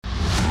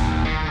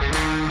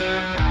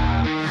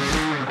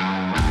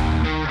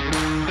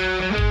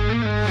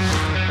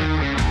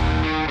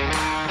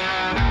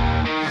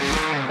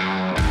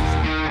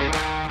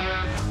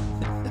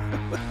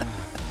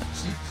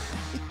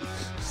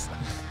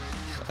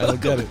I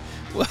don't get it.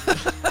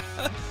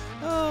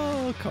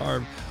 Oh,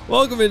 Carm.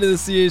 Welcome into the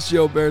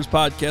CHGO Bears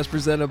podcast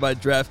presented by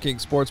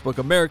DraftKings Sportsbook,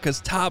 America's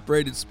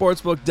top-rated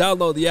sportsbook.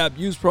 Download the app.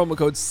 Use promo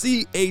code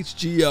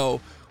CHGO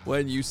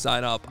when you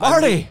sign up.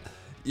 Marty!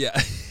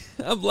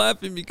 I'm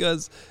laughing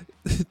because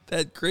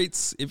that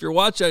great, if you're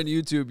watching on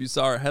YouTube, you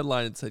saw our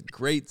headline. It said,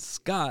 Great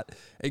Scott.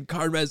 And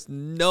Carm has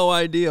no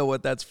idea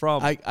what that's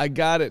from. I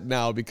got it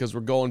now because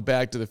we're going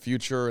Back to the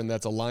Future, and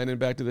that's a line in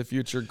Back to the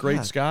Future.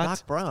 Great Scott.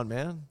 Doc Brown,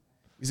 man.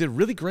 Is it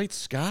really Great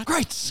Scott?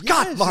 Great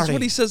Scott, Yes, Marty. that's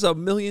what he says a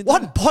million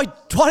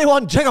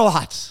 1.21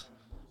 gigawatts.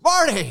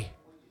 Marty!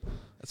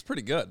 That's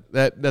pretty good.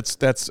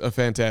 That's a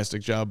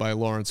fantastic job by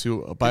Lawrence,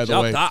 who, by Good the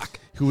job, way, Doc.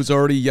 who was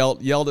already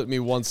yelled at me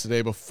once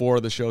today before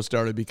the show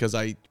started because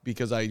I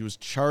was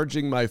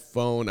charging my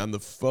phone on the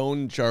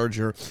phone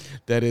charger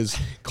that is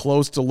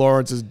close to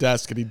Lawrence's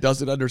desk, and he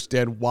doesn't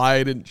understand why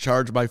I didn't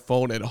charge my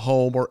phone at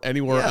home or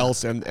anywhere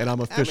else, and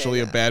I'm officially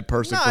a bad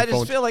person No, for I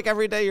phone. just feel like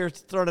every day you're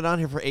throwing it on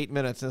here for 8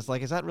 minutes, and it's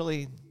like, is that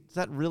really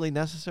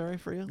necessary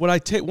for you? When I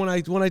take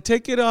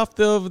it off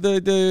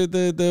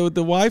the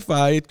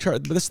Wi-Fi,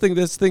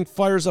 this thing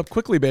fires up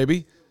quickly,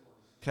 baby.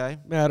 Okay.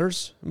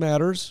 Matters.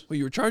 Well,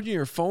 you were charging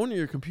your phone or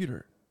your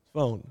computer?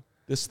 Phone.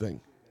 This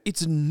thing.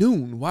 It's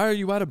noon. Why are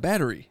you out of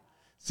battery?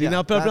 See,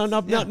 now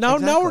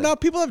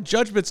people have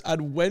judgments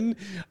on when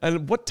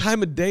and what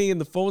time of day and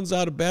the phone's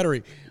out of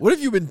battery. What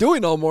have you been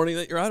doing all morning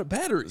that you're out of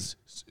batteries?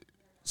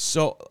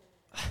 So,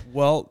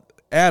 well,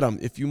 Adam,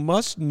 if you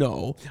must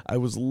know, I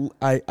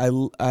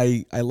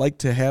like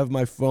to have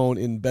my phone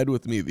in bed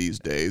with me these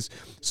days,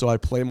 so I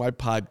play my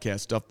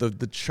podcast stuff.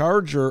 The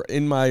charger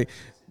in my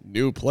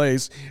new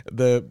place,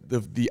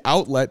 the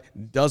outlet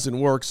doesn't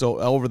work, so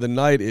over the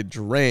night it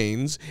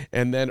drains.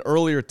 And then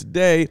earlier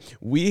today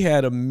we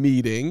had a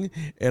meeting,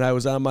 and I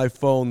was on my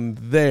phone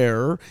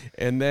there,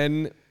 and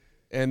then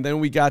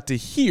we got to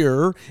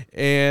here,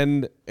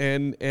 and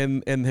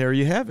there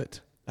you have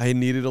it. I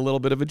needed a little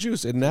bit of a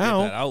juice, and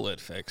now Get that outlet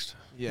fixed.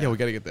 yeah, we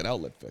got to get that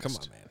outlet fixed. Come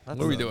on, man. That's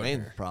What are we the doing main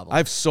here? problem. I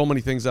have so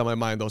many things on my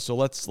mind, though, so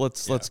let's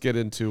get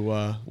into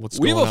what's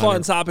We going have on a fun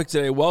here. topic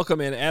today.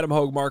 Welcome in Adam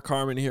Hogue, Mark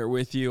Carman here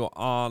with you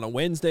on a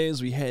Wednesday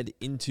as we head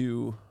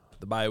into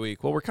the bye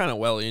week. Well, we're kind of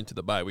well into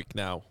the bye week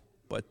now,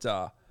 but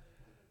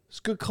it's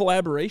good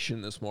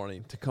collaboration this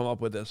morning to come up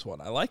with this one.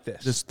 I like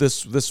this.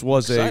 This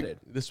was Excited.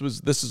 this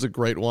is a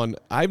great one.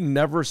 I've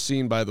never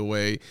seen, by the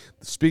way.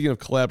 Speaking of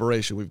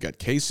collaboration, we've got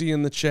Casey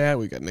in the chat.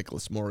 We've got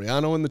Nicholas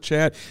Moriano in the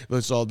chat.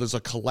 There's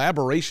a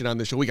collaboration on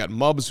this show. We got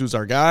Mubs, who's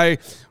our guy,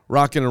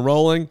 rocking and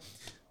rolling.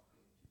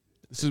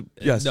 This is,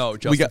 yes, No,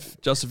 we got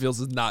Justin Fields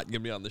is not going to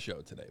be on the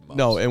show today. Mums.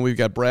 no, and we've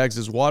got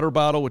Braggs' water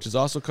bottle, which is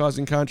also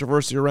causing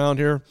controversy around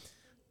here.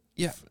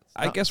 Yeah,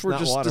 I guess it's we're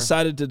not just water.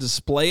 decided to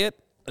display it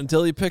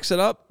until he picks it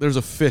up. There's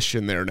a fish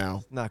in there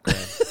now. Not great.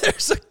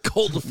 There's a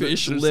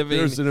goldfish living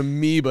There's an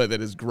amoeba that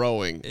is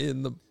growing.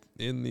 in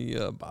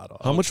the bottle.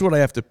 How much would I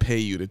have to pay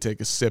you to take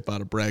a sip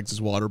out of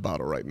Braggs' water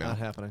bottle right now? Not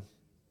happening.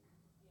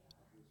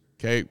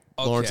 Okay,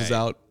 Lawrence is Okay.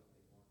 out.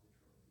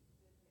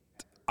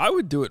 I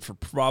would do it for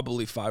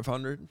probably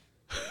 $500.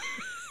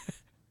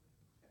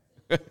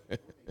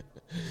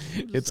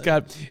 It's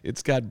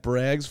got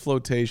Bragg's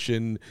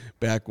flotation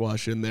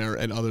backwash in there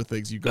and other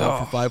things. You go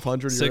up for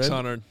 500.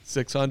 600.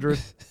 600.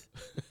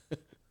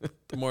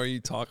 The more you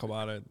talk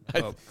about it,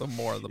 the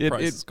more the It-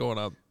 price it- is going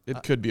up.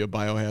 It could be a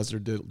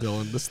biohazard,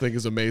 Dylan. This thing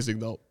is amazing,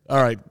 though.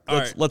 All right,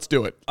 right. let's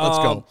do it. Let's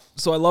go.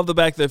 So I love the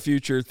Back to the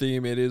Future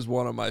theme. It is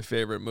one of my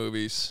favorite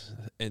movies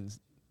and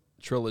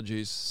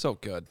trilogies. So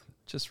good.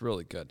 Just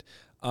really good.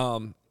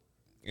 And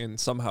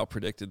somehow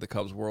predicted the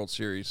Cubs World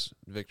Series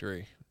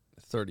victory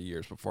 30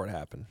 years before it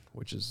happened,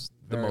 which is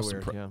the Very most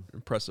weird, yeah.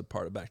 impressive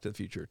part of Back to the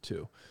Future,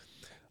 too.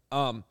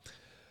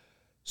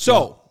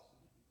 So,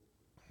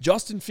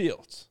 Justin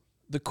Fields,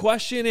 the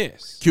question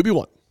is,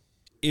 QB1.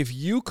 if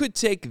you could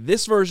take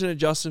this version of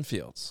Justin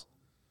Fields,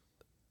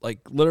 like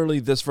literally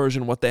this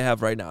version, what they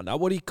have right now, not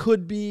what he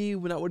could be,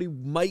 not what he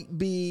might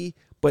be,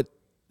 but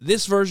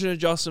this version of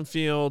Justin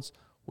Fields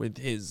with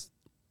his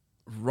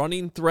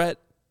running threat,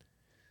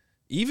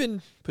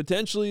 even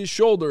potentially his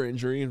shoulder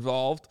injury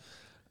involved,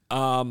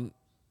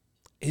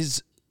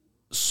 his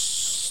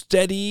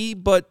steady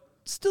but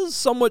still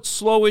somewhat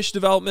slowish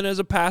development as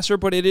a passer,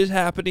 but it is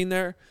happening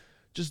there.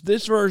 Just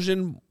this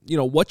version,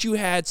 what you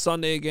had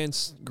Sunday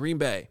against Green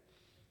Bay,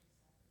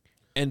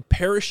 and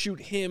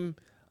parachute him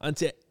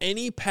onto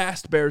any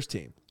past Bears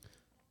team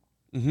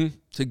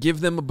to give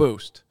them a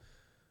boost,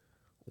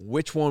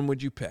 which one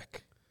would you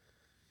pick?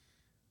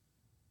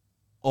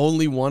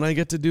 Only one I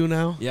get to do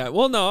now? Yeah,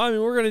 well, no, I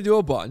mean, we're going to do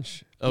a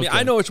bunch. I mean, Okay.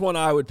 I know which one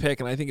I would pick,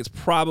 and I think it's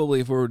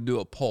probably, if we were to do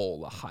a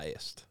poll, the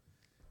highest.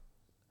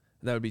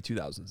 That would be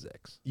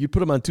 2006. You'd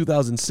put him on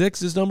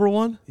 2006 as number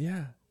one?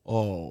 Yeah.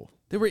 Oh,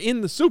 They were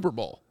in the Super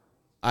Bowl.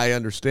 I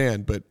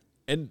understand, but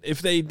And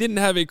if they didn't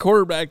have a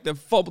quarterback that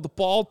fumbled the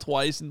ball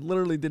twice and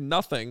literally did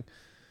nothing,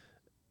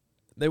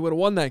 they would have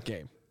won that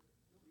game.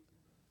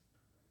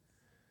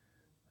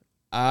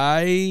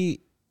 I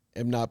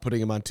am not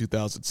putting him on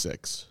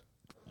 2006.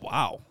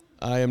 Wow.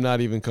 I am not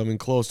even coming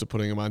close to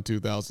putting him on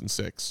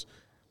 2006.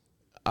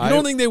 You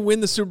don't think they win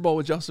the Super Bowl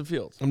with Justin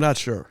Fields? I'm not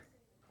sure.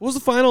 What was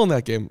the final in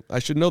that game? I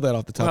should know that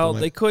off the top of my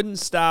head. They couldn't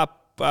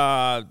stop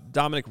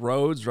Dominic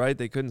Rhodes, right?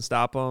 They couldn't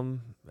stop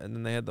him, and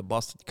then they had the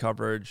busted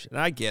coverage, and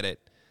I get it.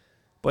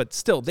 But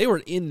still, they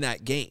were in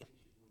that game.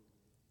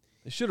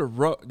 They should have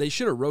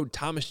rode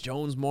Thomas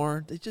Jones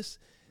more.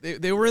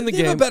 They were in the They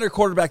game. have a better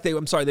quarterback. They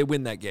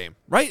win that game,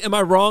 right? Am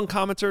I wrong,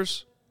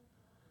 commenters?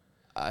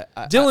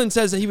 Dylan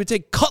says that he would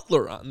take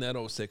Cutler on that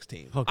 06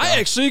 team. Oh, I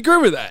actually agree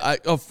with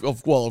that.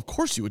 Of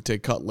course you would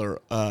take Cutler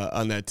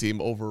on that team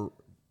over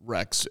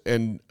Rex,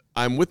 and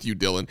I'm with you,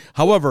 Dylan.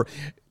 However,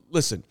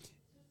 listen,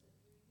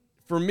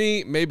 for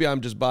me, maybe I'm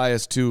just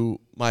biased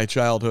to my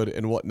childhood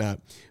and whatnot,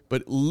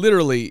 but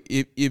literally,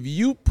 if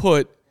you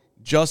put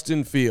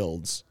Justin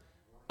Fields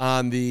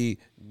on the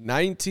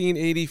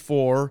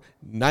 1984,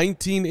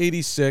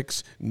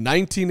 1986,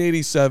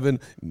 1987,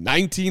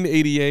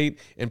 1988,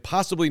 and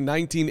possibly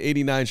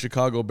 1989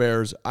 Chicago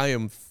Bears, I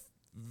am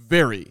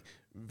very,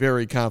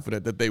 very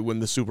confident that they win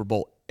the Super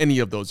Bowl any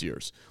of those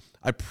years.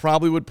 I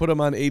probably would put them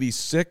on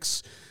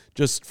 86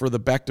 just for the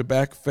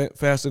back-to-back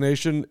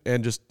fascination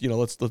and just,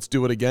 let's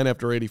do it again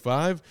after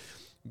 85.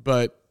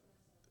 But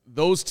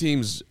those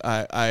teams,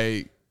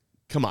 I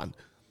come on.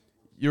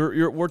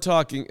 We're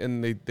talking,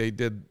 and they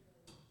did.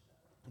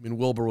 I mean,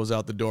 Wilbur was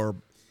out the door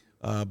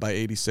by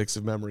 86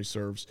 if memory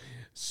serves,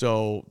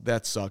 so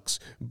that sucks.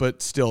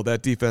 But still,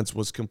 that defense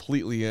was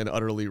completely and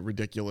utterly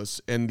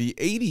ridiculous. And the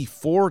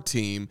 84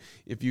 team,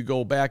 if you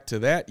go back to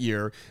that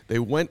year, they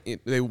went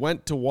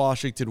to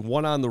Washington,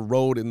 won on the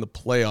road in the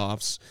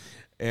playoffs,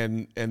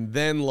 and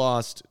then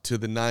lost to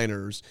the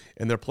Niners.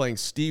 And they're playing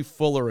Steve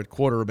Fuller at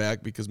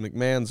quarterback because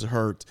McMahon's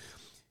hurt.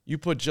 You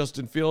put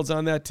Justin Fields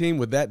on that team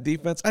with that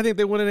defense, I think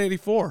they win in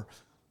 84.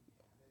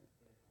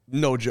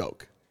 No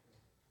joke.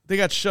 They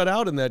got shut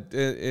out in that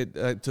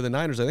to the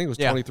Niners. I think it was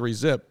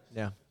 23-zip.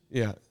 Yeah.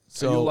 Yeah.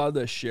 So Are you allowed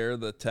to share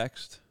the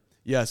text?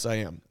 Yes, I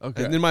am.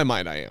 Okay. In my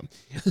mind, I am.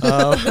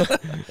 I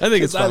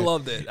think it's fine. I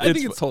loved it. I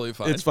think it's totally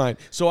fine. It's fine.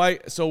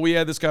 So we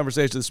had this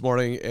conversation this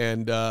morning,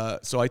 and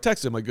so I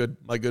texted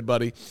my good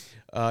buddy,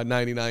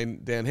 99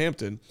 Dan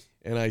Hampton,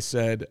 and I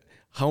said,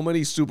 how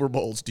many Super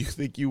Bowls do you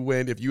think you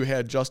win if you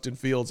had Justin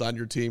Fields on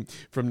your team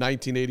from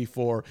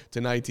 1984 to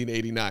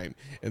 1989?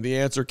 And the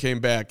answer came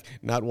back,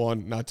 not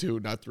 1, not 2,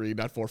 not 3,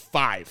 not 4,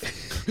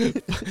 5. He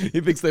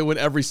thinks they win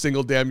every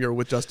single damn year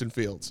with Justin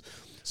Fields.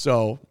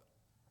 So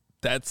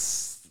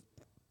That's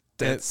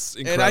and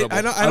incredible.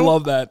 I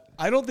love that.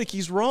 I don't think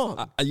he's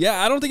wrong.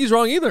 Yeah, I don't think he's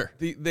wrong either.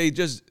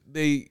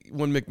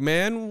 When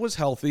McMahon was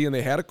healthy and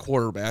they had a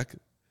quarterback,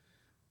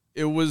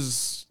 it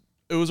was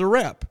a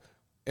wrap.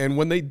 And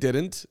when they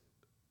didn't,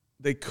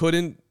 they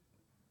couldn't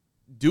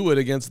do it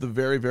against the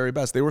very, very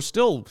best. They were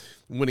still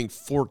winning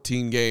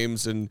 14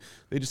 games, and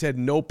they just had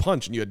no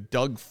punch. And you had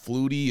Doug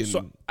Flutie, and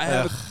So I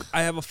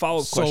have a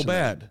follow-up so question.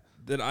 bad.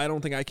 That I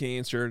don't think I can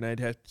answer, and I'd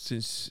have,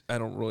 since I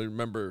don't really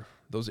remember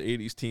those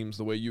 80s teams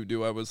the way you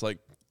do. I was like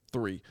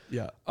 3.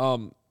 Yeah.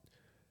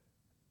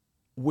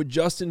 Would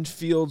Justin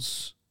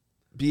Fields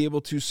be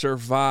able to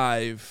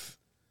survive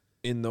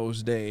in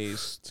those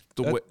days?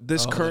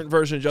 Current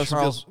version of Justin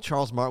Fields.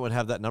 Charles Martin would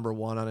have that number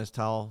 1 on his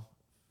towel.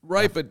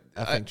 Right, but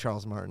I think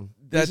Charles Martin.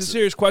 That's a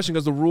serious question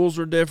because the rules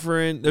are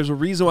different. There's a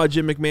reason why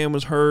Jim McMahon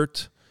was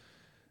hurt.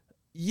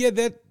 Yeah,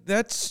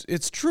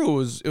 it's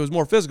true. It was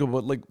more physical,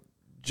 but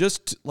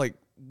just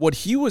what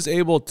he was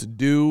able to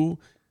do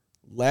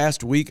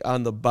last week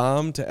on the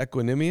bomb to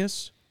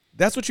Equanimous,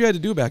 that's what you had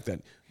to do back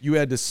then. You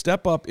had to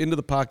step up into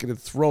the pocket and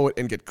throw it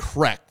and get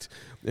cracked.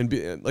 And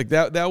be like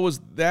that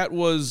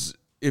was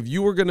if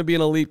you were going to be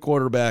an elite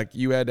quarterback,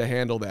 you had to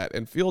handle that.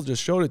 And Fields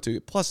just showed it to you.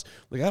 Plus,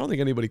 I don't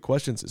think anybody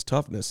questions his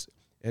toughness.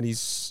 And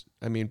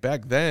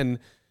back then,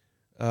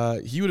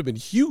 he would have been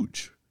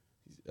huge.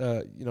 He's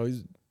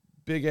a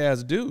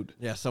big-ass dude.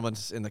 Yeah,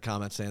 someone's in the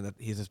comments saying that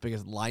he's as big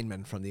as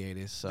lineman from the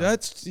 80s. So.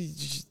 That's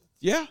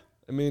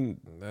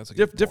That's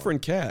a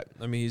different cat.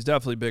 He's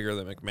definitely bigger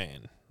than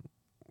McMahon,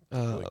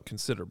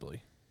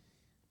 considerably.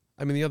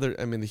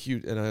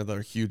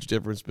 Another huge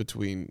difference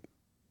between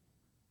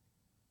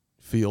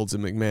Fields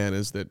and McMahon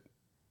is that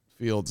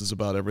Fields is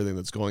about everything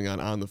that's going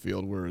on the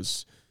field,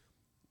 whereas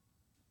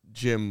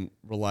Jim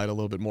relied a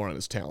little bit more on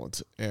his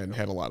talent and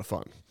had a lot of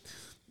fun.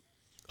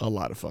 A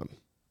lot of fun.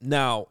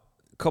 Now,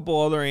 a couple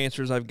other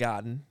answers I've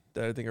gotten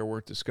that I think are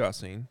worth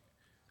discussing.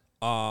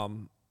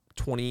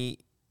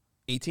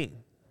 2018.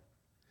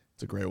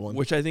 It's a great one.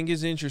 Which I think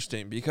is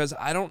interesting because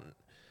I don't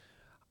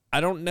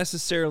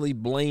necessarily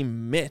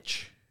blame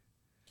Mitch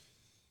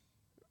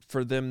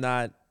for them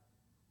not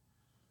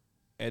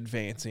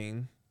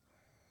advancing,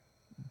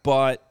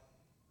 but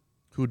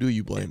who do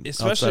you blame?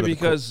 Especially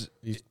because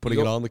he's putting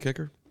it on the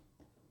kicker.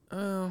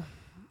 Oh,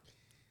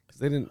 because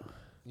they didn't,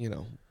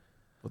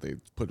 they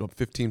put up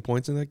 15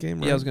 points in that game.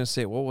 Right? Yeah, I was gonna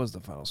say, what was the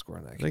final score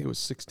in that game? I think it was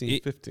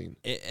 16-15.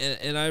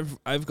 And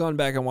I've gone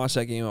back and watched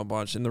that game a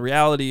bunch, and the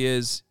reality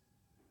is,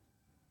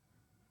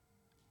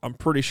 I'm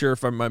pretty sure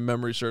if my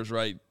memory serves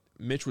right,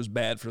 Mitch was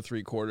bad for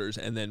 3 quarters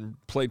and then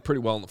played pretty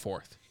well in the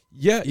 4th.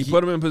 Yeah, he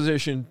put him in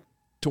position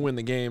to win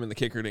the game, and the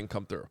kicker didn't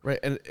come through. Right,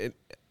 and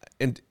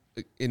And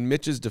in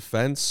Mitch's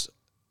defense,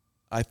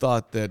 I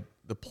thought that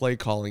the play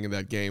calling in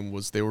that game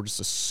was they were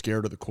just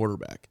scared of the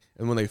quarterback.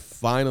 And when they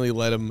finally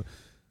let him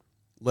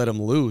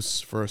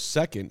loose for a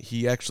second,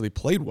 he actually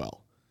played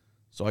well.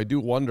 So I do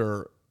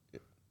wonder,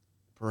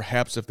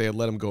 perhaps if they had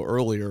let him go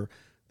earlier,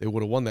 they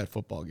would have won that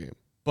football game.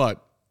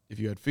 But if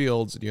you had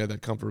Fields and you had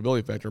that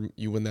comfortability factor,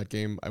 you win that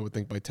game, I would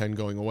think, by 10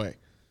 going away.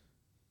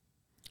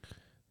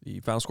 The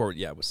final score,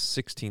 was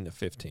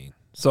 16-15.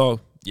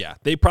 So,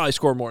 they probably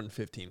scored more than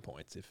 15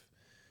 points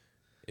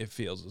if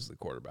Fields was the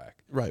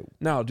quarterback. Right.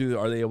 Now,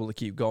 are they able to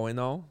keep going,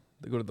 though?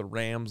 They go to the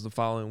Rams the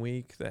following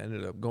week. They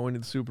ended up going to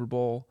the Super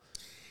Bowl.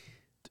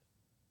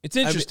 It's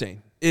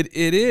interesting. It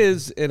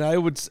is, and I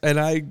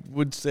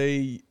would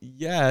say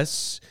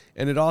yes,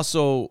 and it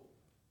also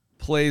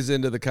plays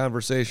into the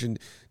conversation.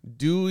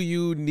 Do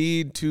you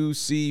need to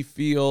see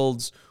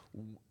Fields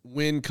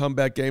win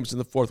comeback games in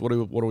the fourth? What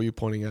are you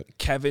pointing at?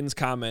 Kevin's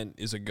comment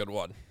is a good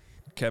one.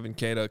 Kevin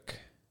Kaduk.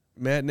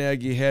 Matt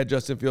Nagy had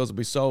Justin Fields, but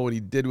we saw what he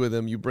did with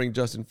him. You bring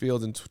Justin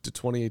Fields into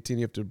 2018,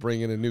 you have to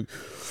bring in a new.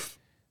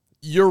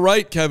 You're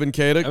right, Kevin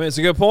Kaduk. I mean, it's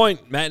a good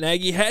point. Matt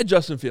Nagy had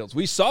Justin Fields.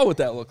 We saw what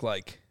that looked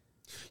like.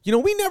 You know,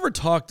 we never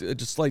talked,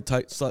 just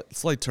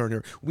slight turn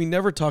here. We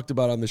never talked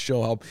about on the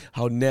show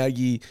how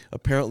Nagy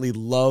apparently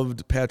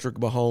loved Patrick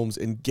Mahomes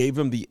and gave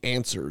him the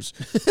answers.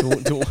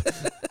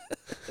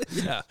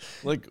 Yeah.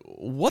 Like,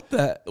 what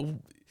the?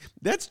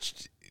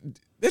 That's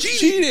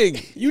cheating.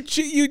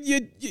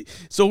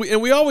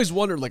 And we always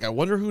wondered, like, I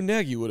wonder who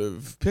Nagy would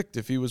have picked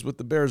if he was with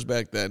the Bears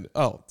back then.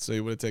 Oh, so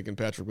he would have taken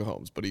Patrick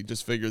Mahomes, but he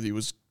just figured he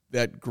was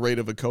that great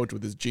of a coach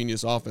with his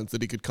genius offense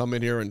that he could come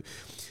in here and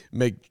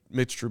make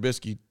Mitch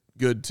Trubisky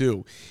good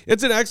too.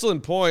 It's an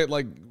excellent point.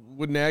 Like,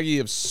 would Nagy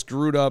have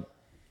screwed up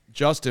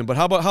Justin? But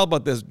how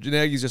about this?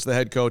 Nagy's just the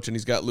head coach, and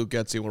he's got Luke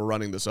Getsy, and we're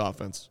running this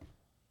offense.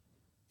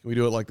 Can we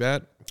do it like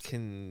that?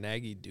 Can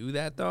Nagy do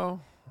that, though?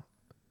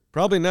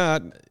 Probably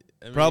not.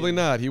 Probably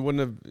not. He wouldn't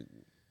have.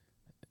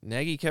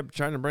 Nagy kept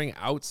trying to bring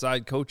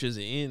outside coaches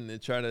in to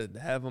try to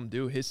have them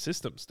do his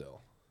system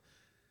still.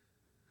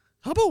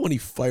 How about when he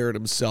fired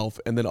himself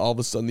and then all of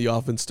a sudden the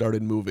offense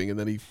started moving and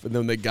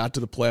then they got to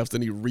the playoffs,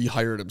 then he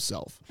rehired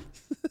himself?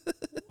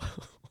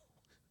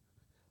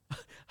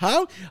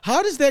 How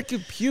does that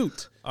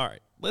compute? All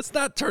right, let's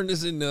not turn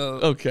this into.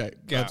 Okay,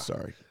 yeah. I'm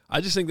sorry.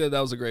 I just think that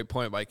was a great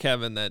point by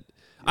Kevin. That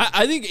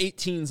I think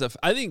 18's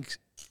I think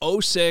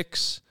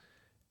 06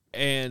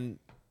 and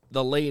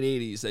the late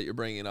 80s that you're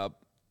bringing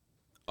up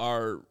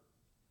are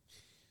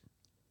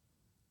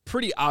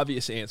pretty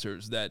obvious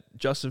answers that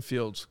Justin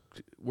Fields.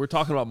 We're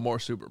talking about more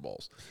Super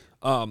Bowls.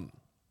 I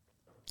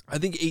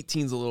think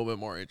 18's a little bit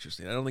more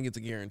interesting. I don't think it's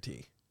a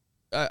guarantee.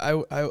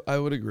 I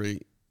would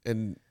agree.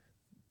 And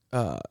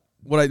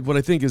what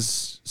I think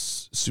is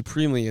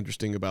supremely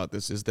interesting about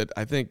this is that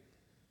I think,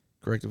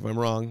 correct if I'm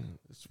wrong,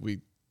 as we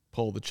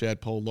poll the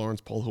chat, poll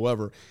Lawrence, poll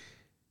whoever,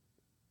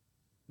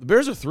 the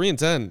Bears are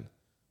 3-10.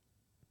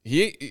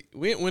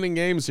 We ain't winning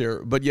games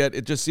here, but yet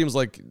it just seems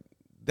like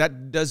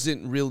that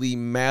doesn't really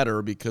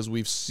matter because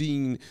we've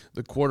seen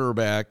the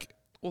quarterback.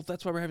 Well,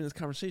 that's why we're having this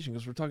conversation,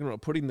 because we're talking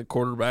about putting the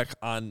quarterback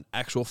on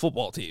actual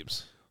football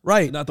teams,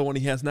 right? Not the one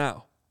he has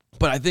now.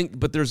 But I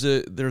think, there's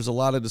a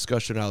lot of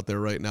discussion out there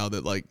right now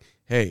that, like,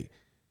 hey,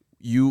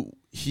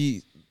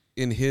 he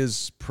in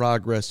his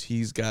progress,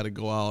 he's got to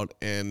go out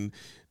and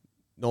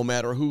no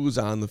matter who's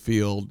on the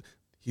field,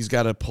 he's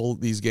got to pull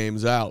these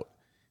games out.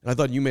 And I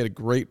thought you made a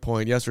great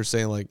point yesterday,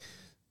 saying, like,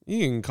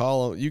 you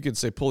can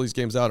say pull these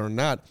games out or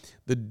not.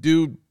 The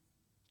dude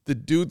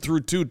threw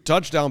 2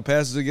 touchdown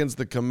passes against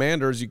the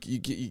Commanders. You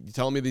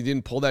tell me they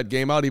didn't pull that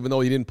game out, even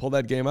though he didn't pull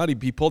that game out.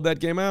 He pulled that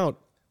game out.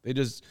 They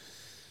just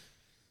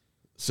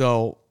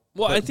so.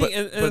 Well, but, I think,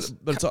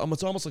 but it's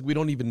almost like we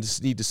don't even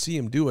just need to see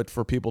him do it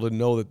for people to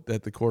know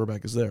that the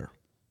quarterback is there.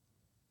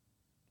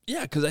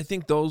 Yeah, because I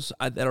think those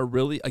that are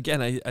really,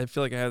 again, I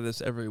feel like I have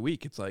this every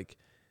week. It's like,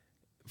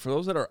 for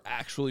those that are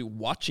actually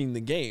watching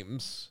the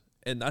games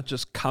and not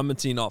just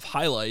commenting off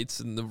highlights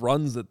and the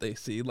runs that they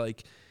see,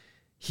 like,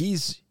 he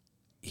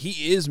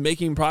is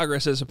making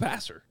progress as a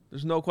passer.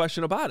 There's no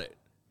question about it.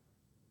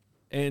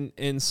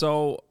 And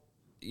so,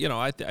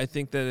 I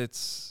think that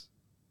it's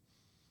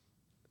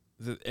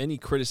any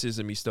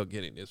criticism he's still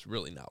getting is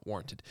really not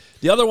warranted.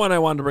 The other one I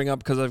wanted to bring up,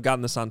 because I've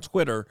gotten this on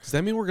Twitter. Does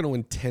that mean we're going to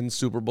win 10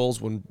 Super Bowls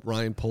when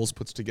Ryan Poles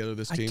puts together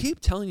this team? I keep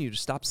telling you to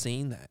stop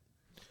saying that.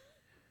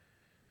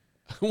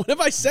 When have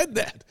I said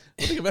that?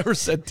 I don't think I've ever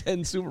said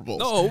 10 Super Bowls.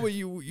 No, but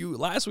you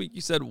last week you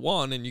said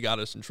 1 and you got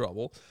us in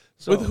trouble.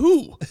 So. With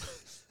who?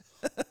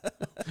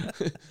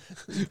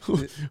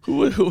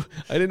 who?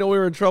 I didn't know we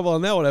were in trouble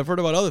on that one. I've heard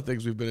about other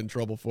things we've been in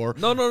trouble for.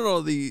 No.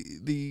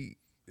 The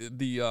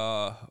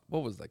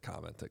what was that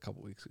comment a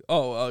couple weeks ago?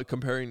 Oh,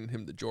 comparing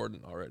him to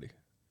Jordan already,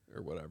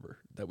 or whatever,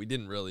 that we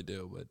didn't really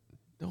do, but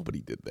nobody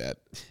did that.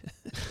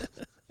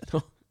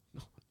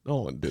 No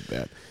one did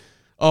that.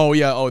 Oh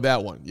yeah. Oh,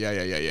 that one. Yeah.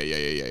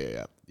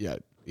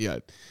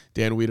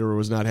 Dan Wiederer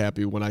was not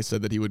happy when I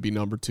said that he would be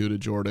number 2 to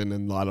Jordan,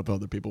 and a lot of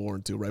other people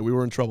weren't too. Right? We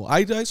were in trouble.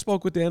 I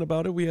spoke with Dan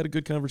about it. We had a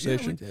good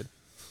conversation. Yeah, we did.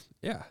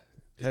 Yeah.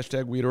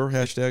 Hashtag Weeder,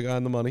 hashtag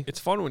on the money. It's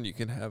fun when you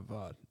can have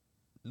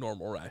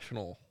normal,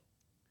 rational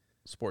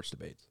sports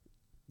debates.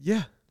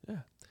 Yeah.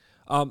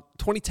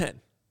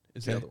 2010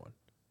 is the Okay. other one.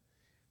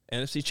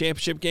 NFC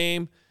Championship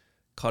game.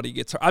 Cuddy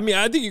gets hurt. I mean,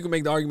 I think you can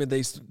make the argument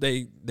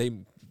they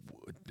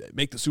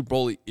make the Super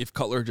Bowl if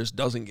Cutler just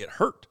doesn't get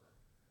hurt,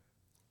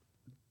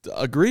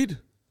 Agreed.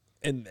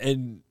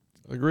 and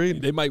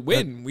Agreed. they might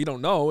win. We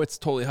don't know. It's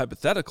totally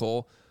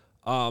hypothetical.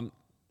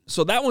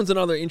 So that one's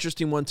another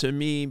interesting one to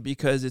me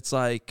because it's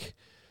like,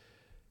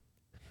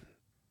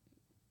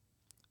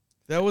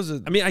 That was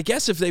a. I mean, I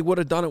guess if they would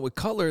have done it with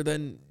Cutler,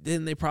 then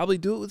they probably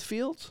do it with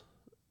Fields,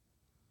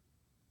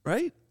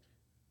 right?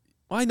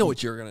 Well, I know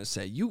what you're gonna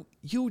say. You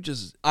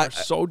just are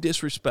so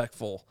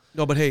disrespectful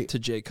No, but hey, to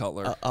Jay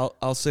Cutler.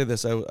 I'll say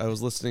this. I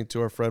was listening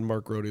to our friend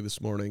Mark Rohde this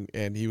morning,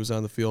 and he was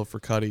on the field for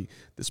Cuddy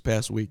this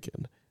past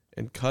weekend.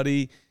 And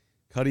Cuddy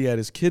had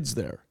his kids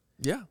there.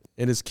 Yeah.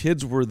 And his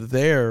kids were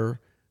there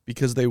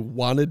because they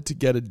wanted to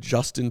get a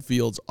Justin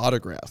Fields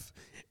autograph.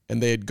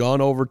 And they had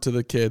gone over to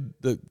the kid.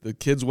 The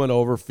kids went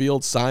over.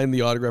 Fields signed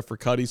the autograph for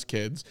Cuddy's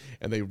kids.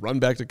 And they run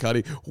back to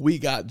Cuddy. We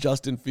got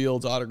Justin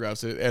Fields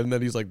autographs. And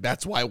then he's like,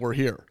 that's why we're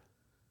here.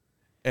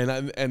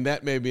 And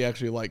that made me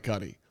actually like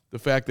Cuddy. The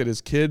fact that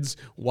his kids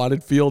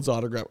wanted Fields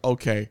autograph.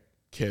 Okay,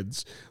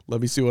 kids, let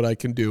me see what I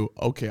can do.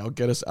 Okay, I'll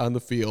get us on the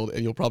field,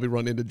 and you'll probably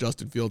run into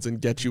Justin Fields and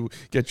get you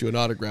an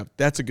autograph.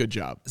 That's a good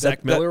job.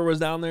 Zach Miller was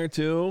down there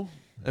too.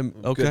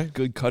 Okay.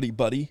 Good Cuddy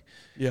buddy.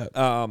 Yeah.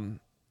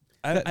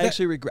 I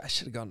actually regret. I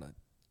should have gone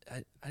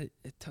to.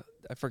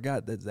 I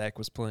forgot that Zach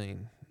was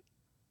playing.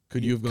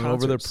 Could you have gone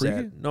over there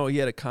pregame? No, he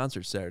had a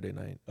concert Saturday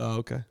night. Oh,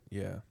 okay.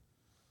 Yeah.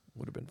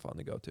 Would have been fun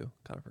to go to.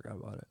 Kind of forgot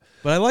about it.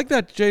 But I like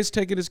that Jay's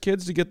taking his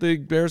kids to get the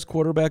Bears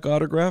quarterback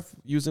autograph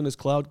using his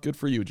cloud. Good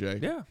for you, Jay.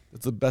 Yeah.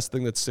 It's the best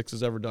thing that Six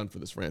has ever done for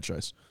this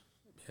franchise.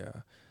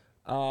 Yeah.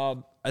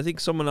 I think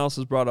someone else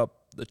has brought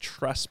up the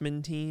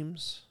Tressman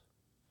teams.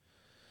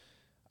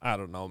 I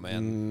don't know,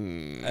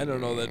 man. I don't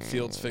know that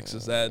Fields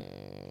fixes that.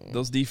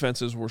 Those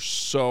defenses were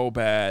so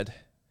bad.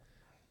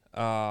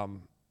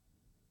 And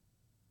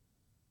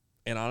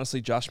honestly,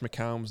 Josh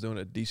McCown was doing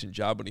a decent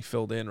job when he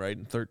filled in, right,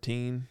 in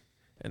 13.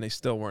 And they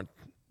still weren't.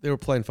 They were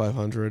playing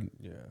 500.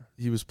 Yeah.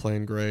 He was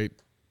playing great.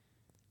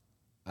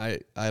 I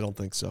don't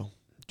think so.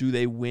 Do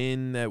they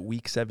win that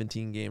Week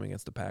 17 game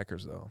against the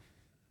Packers, though?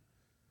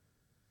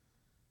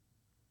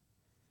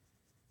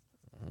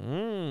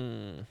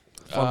 Fun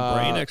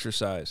brain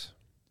exercise.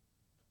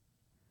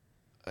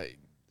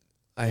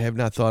 I have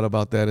not thought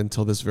about that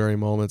until this very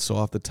moment. So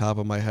off the top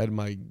of my head,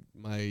 my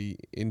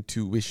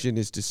intuition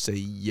is to say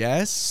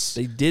yes.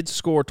 They did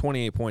score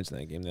 28 points in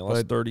that game. They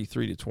lost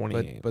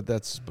 33-28. But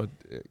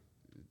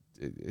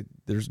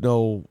there's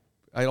no.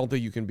 I don't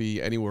think you can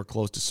be anywhere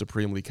close to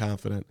supremely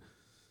confident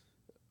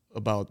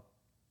about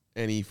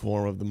any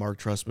form of the Mark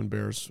Trestman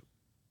Bears.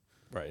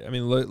 Right. I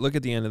mean, look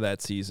at the end of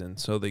that season.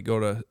 So they go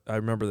to. I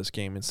remember this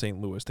game in St.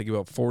 Louis. They give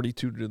up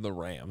 42 to the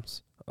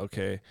Rams.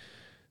 Okay.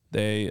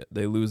 They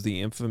lose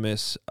the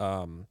infamous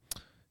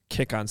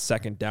kick on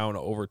second down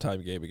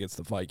overtime game against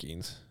the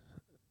Vikings.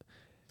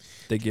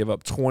 They give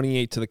up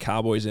 28 to the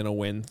Cowboys in a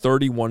win,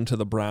 31 to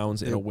the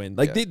Browns in a win.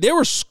 Like they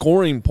were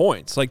scoring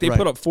points. Like they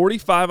put up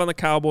 45 on the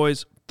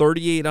Cowboys,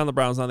 38 on the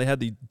Browns. Now they had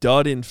the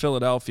dud in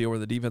Philadelphia where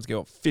the defense gave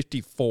up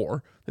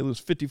 54. They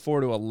lose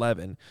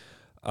 54-11,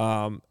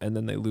 and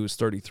then they lose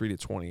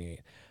 33-28.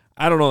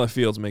 I don't know if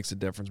Fields makes a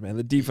difference, man.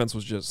 The defense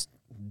was just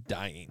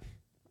dying,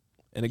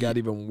 and it got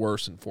even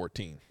worse in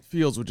 14.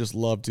 Fields would just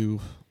love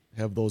to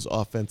have those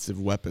offensive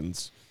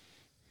weapons.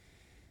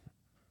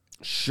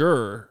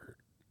 Sure.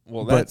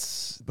 Well,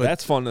 that's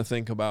fun to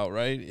think about,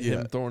 right?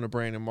 Yeah. Him throwing to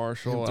Brandon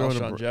Marshall,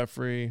 Alshon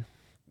Jeffrey.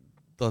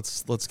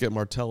 Let's get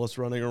Martellus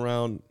running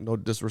around. No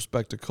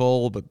disrespect to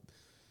Cole, but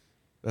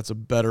that's a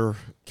better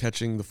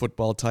catching the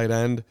football tight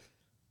end.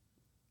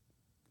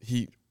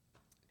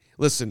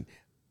 Listen.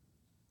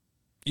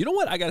 You know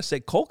what? I got to say,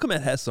 Cole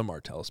Kmet has some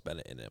Martellus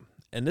Bennett in him.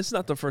 And this is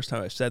not the first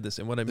time I've said this.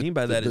 And what I mean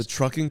by that is the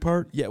trucking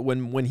part? Yeah,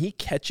 when he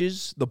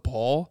catches the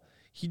ball,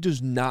 he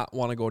does not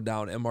want to go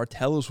down. And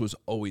Martellus was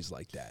always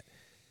like that.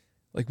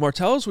 Like,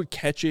 Martellus would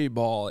catch a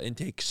ball and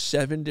take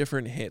 7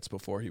 different hits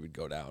before he would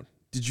go down.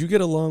 Did you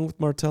get along with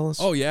Martellus?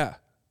 Oh, yeah.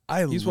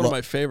 He's one of my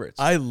favorites.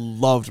 I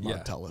loved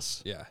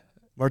Martellus. Yeah.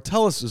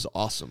 Martellus is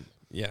awesome.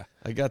 Yeah.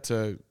 I got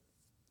to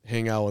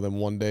hang out with him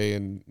one day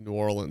in New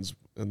Orleans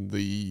in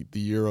the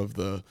year of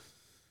the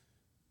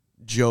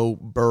Joe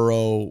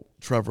Burrow,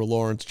 Trevor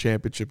Lawrence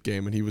championship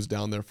game, and he was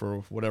down there for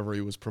whatever he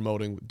was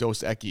promoting, Dos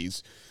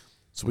Equis.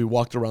 So we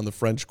walked around the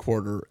French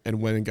Quarter and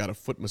went and got a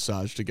foot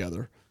massage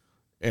together.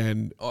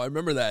 And I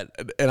remember that.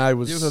 And I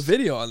was there was a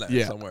video on that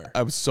somewhere.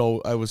 I was so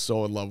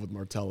in love with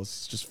Martellus.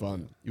 It's just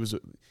fun. He was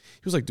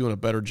like doing a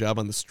better job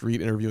on the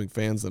street interviewing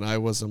fans than I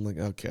was. I'm like,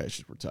 okay, I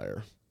should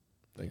retire.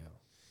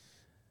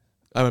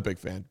 I'm a big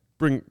fan.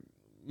 Bring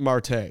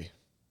Marte.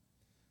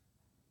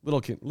 Little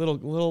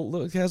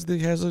has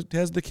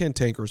the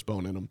cantankerous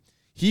bone in him.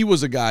 He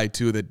was a guy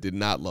too that did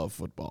not love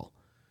football.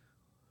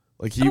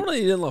 Like I don't know,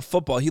 he didn't love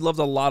football. He loved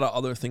a lot of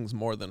other things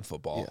more than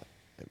football.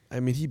 I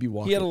mean, he'd be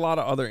walking. He had a lot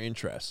of other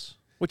interests,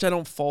 which I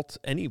don't fault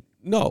any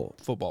no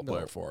football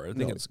player for. I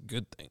think it's a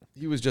good thing.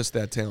 He was just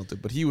that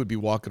talented, but he would be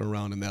walking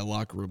around in that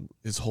locker room,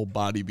 his whole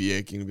body be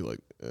aching, and be like,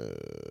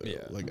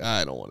 like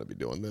I don't want to be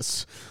doing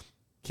this.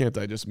 Can't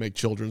I just make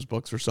children's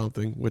books or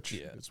something? Which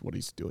is what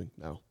he's doing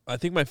now. I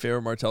think my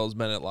favorite Martellus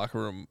Bennett locker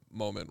room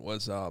moment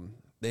was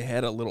they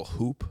had a little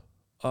hoop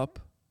up,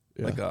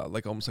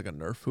 like almost like a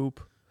Nerf hoop,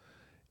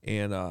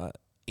 and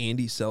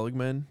Andy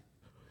Seligman,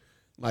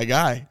 my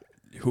guy,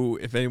 who,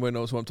 if anyone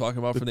knows who I'm talking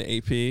about from the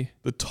AP,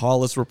 the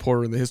tallest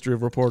reporter in the history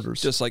of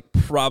reporters, just like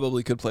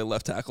probably could play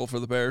left tackle for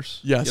the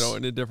Bears. Yes,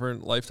 in a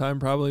different lifetime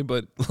probably,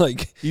 but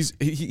like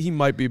he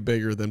might be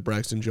bigger than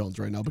Braxton Jones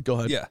right now. But go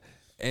ahead. Yeah.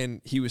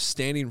 And he was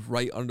standing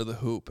right under the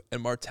hoop,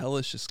 and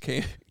Martellus just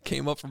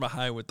came up from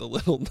behind with the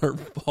little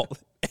Nerf ball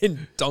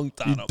and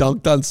dunked on him.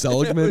 Dunked on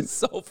Seligman? It was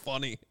so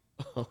funny.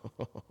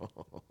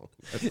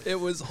 It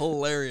was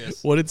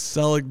hilarious. What did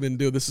Seligman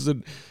do? This is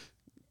an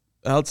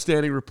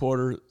outstanding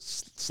reporter /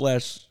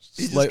 slightly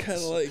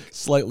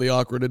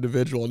awkward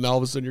individual, and now all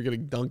of a sudden you're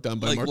getting dunked on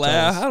by Martellus.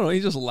 I don't know. He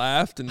just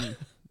laughed, and I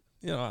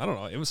don't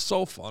know. It was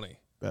so funny.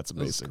 That's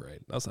amazing.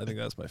 That's great. I think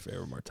that's my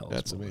favorite Martellus.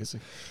 That's moment.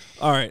 amazing.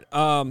 All right.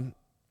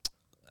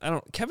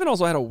 Kevin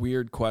also had a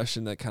weird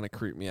question that kind of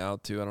creeped me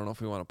out too. I don't know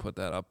if we want to put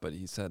that up, but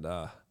he said,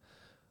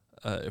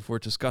 if we're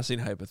discussing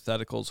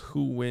hypotheticals,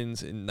 who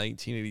wins in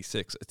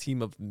 1986? A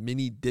team of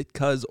mini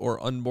Ditkas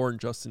or unborn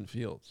Justin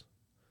Fields?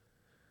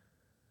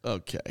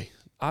 Okay.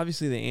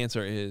 Obviously, the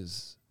answer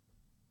is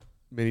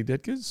mini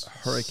Ditkas?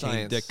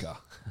 Hurricane Ditka.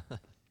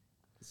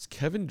 Is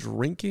Kevin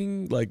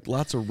drinking like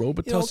lots of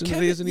Robitussin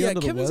today? Isn't he under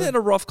the Kevin's weather? had a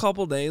rough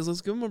couple days.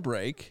 Let's give him a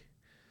break.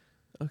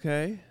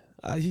 Okay.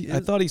 I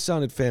thought he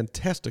sounded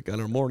fantastic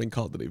on our morning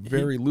call today.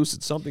 Very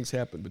lucid. Something's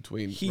happened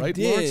between did.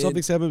 Lawrence?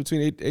 Something's happened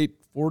between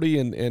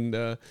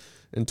 8:40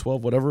 and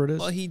 12, whatever it is.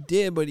 Well, he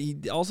did, but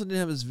he also didn't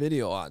have his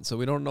video on, so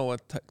we don't know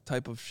what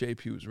type of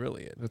shape he was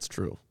really in. That's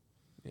true.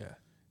 Yeah.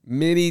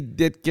 Mini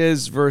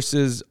Ditkas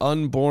versus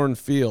unborn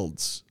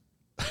Fields.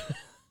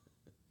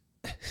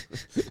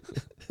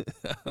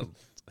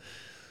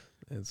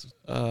 It's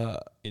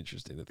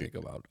interesting to think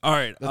about. All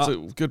right. That's a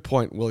good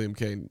point, William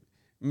Kane.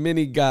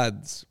 Mini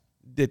gods.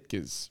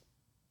 Ditkas.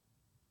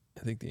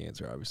 I think the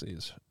answer obviously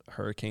is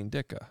Hurricane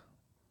Ditka.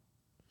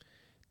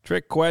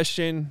 Trick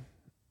question.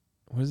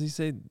 What does he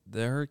say?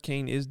 The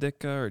hurricane is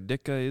Ditka or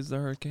Ditka is the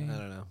hurricane? I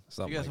don't know.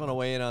 Something You guys like want to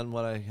weigh in on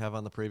what I have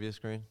on the previous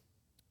screen?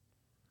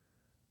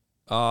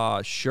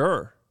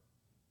 Sure.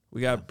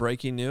 We got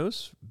breaking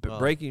news,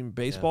 breaking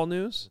baseball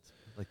news.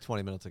 Like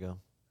 20 minutes ago.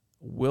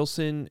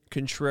 Wilson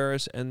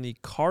Contreras and the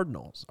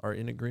Cardinals are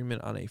in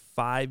agreement on a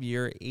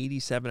 5-year,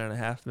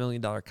 $87.5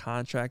 million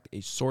contract.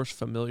 A source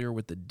familiar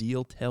with the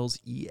deal tells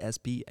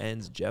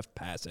ESPN's Jeff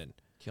Passan.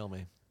 Kill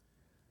me.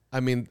 I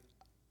mean,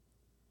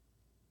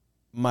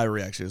 my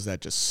reaction is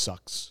that just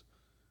sucks.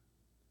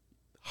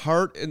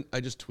 Heart and I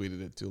just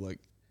tweeted it too. Like,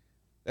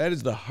 that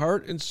is the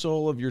heart and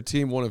soul of your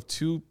team. One of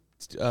two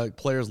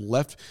players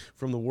left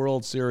from the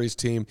World Series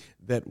team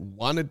that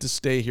wanted to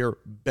stay here,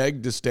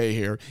 begged to stay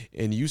here,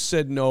 and you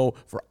said no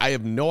for I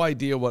have no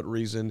idea what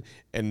reason,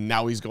 and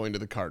now he's going to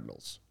the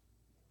Cardinals.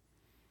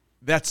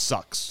 That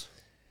sucks.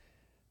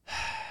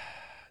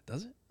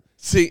 Does it?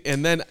 See,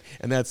 and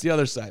that's the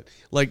other side.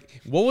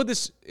 Like, what would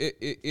this,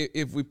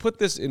 if we put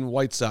this in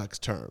White Sox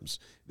terms,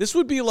 this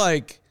would be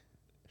like,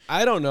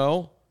 I don't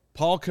know,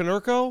 Paul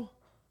Konerko?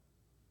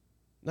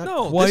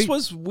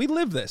 We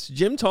lived this.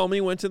 Jim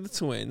Thome went to the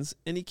Twins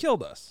and he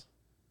killed us.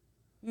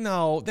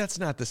 No, that's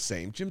not the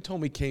same. Jim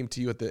Thome came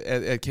to you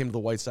came to the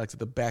White Sox at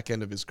the back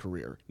end of his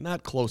career.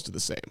 Not close to the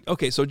same.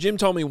 Okay, so Jim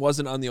Thome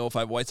wasn't on the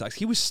 05 White Sox.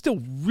 He was still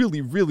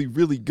really, really,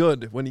 really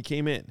good when he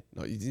came in.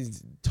 No,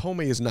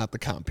 Thome is not the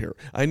comp here.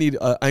 I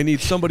need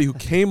somebody who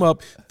came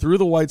up through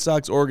the White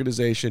Sox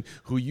organization,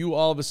 who you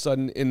all of a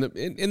sudden in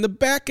the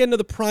back end of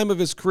the prime of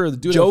his career, the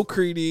dude Joe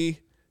Creedy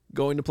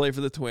going to play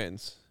for the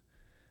Twins.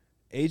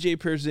 AJ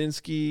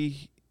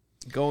Pierzynski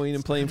going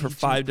and playing for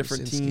 5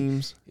 different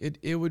teams.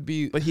 It would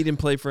be, but he didn't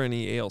play for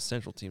any AL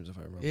Central teams, if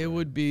I remember. It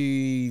would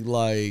be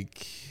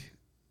like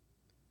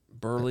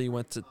Burley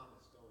went to.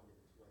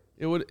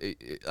 It would.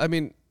 I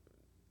mean,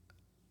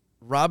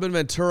 Robin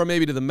Ventura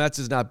maybe to the Mets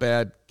is not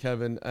bad,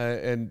 Kevin,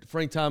 and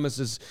Frank Thomas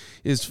is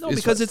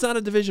because it's not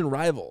a division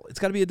rival. It's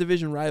got to be a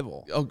division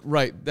rival. Oh,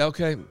 right.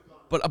 Okay.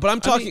 But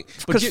I'm talking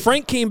because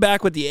Frank came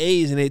back with the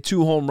A's and hit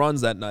 2 home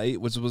runs that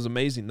night, which was an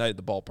amazing night at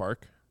the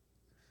ballpark.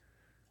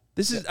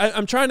 This is.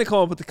 I'm trying to come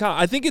up with the comp.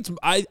 I think it's.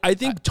 I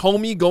think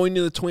Thome going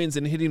to the Twins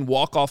and hitting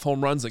walk-off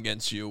home runs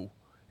against you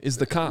is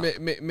the comp.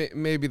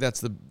 Maybe that's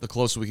the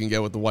closest we can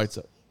get with the White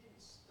Sox.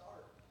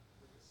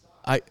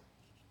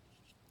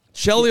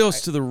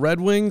 Chelios to the Red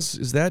Wings,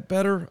 is that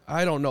better?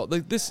 I don't know.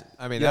 Like this.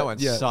 I mean, that one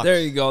sucked.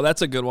 There you go.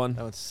 That's a good one.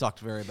 That one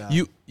sucked very bad.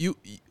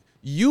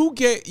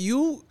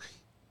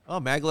 Oh,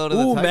 Maglo to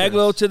the Tigers.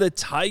 Maglo to the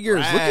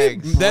Tigers.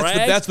 Brag. Look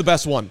at that's the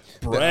best one.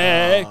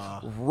 Brag.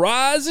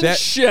 Rise and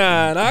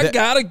shine. I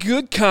got a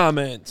good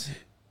comment.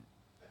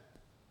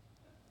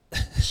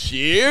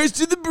 Cheers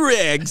to the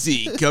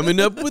Bragsy coming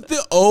up with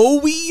the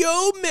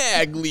OEO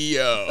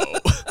Maglio.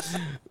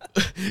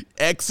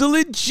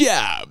 Excellent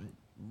job.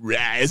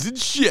 Rise and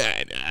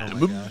shine.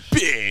 I'm a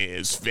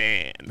Bears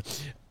fan.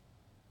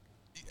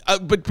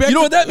 But You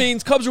know what that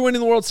means? Cubs are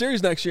winning the World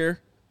Series next year.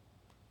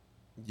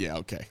 Yeah,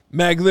 okay.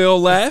 Maglio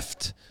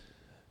left.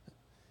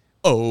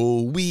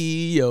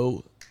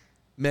 OEO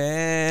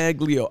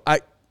Maglio.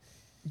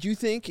 Do you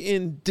think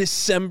in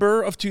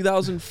December of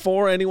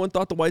 2004 anyone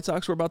thought the White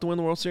Sox were about to win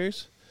the World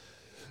Series?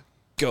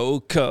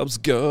 Go Cubs,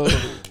 go.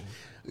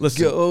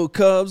 Listen, Go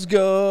Cubs,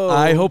 go.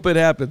 I hope it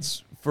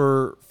happens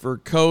for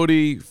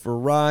Cody, for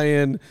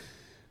Ryan,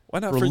 Why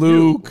not for for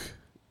Luke. you?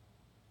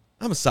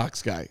 I'm a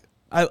Sox guy.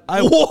 I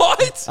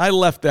What? I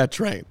left that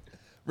train.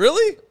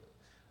 Really?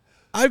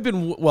 I've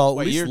been at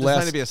Wait, least you're last.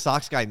 deciding to be a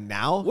Sox guy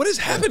now? What is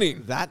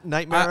happening? That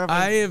nightmare?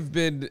 I have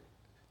been. Do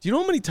you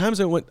know how many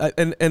times I went?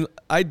 And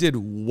I did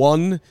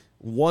one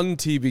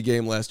TV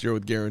game last year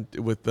with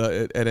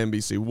at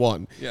NBC.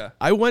 One. Yeah.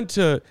 I went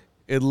to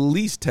at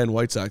least 10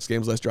 White Sox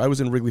games last year. I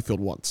was in Wrigley Field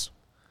once.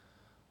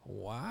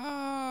 Wow.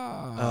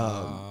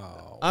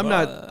 I'm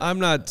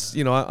not.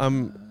 You know,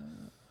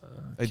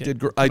 I did.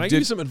 Can I give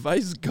you some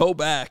advice? Go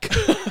back.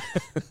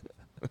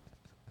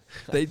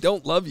 They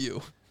don't love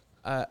you.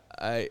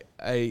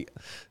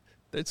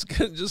 It's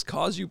gonna just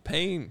cause you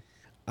pain.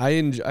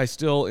 I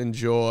still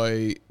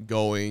enjoy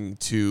going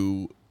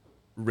to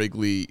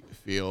Wrigley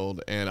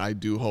Field, and I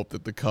do hope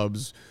that the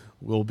Cubs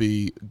will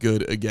be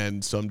good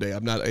again someday.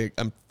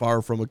 I'm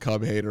far from a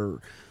Cub hater,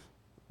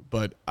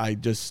 but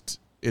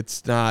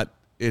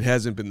it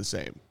hasn't been the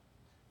same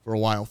for a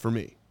while for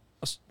me.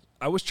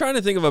 I was trying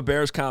to think of a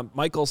Bears comp.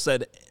 Michael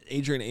said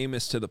Adrian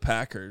Amos to the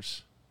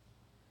Packers.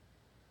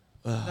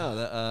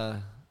 No,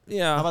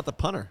 Yeah. how about the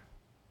punter?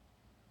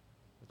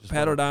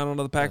 Pat O'Donnell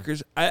to the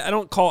Packers? I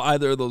don't call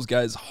either of those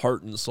guys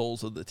heart and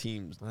souls of the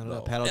teams. I don't know,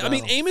 though. Pat I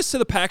mean, O'Donnell. Amos to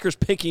the Packers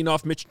picking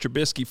off Mitch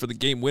Trubisky for the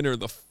game winner of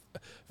the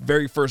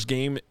very first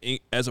game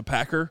as a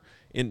Packer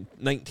in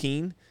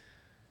 19.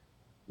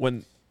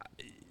 When,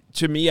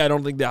 to me, I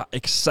don't think the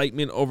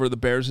excitement over the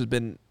Bears has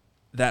been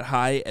that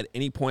high at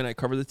any point I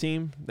cover the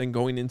team. Then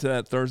going into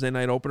that Thursday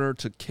night opener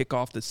to kick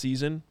off the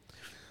season,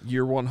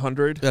 year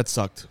 100. That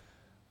sucked.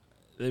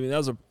 I mean,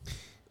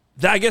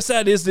 I guess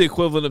that is the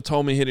equivalent of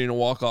Tomey hitting a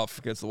walk-off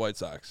against the White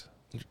Sox.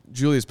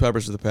 Julius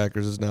Peppers to the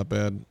Packers is not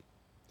bad.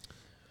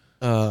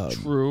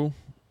 True.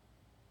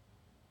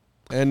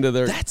 End of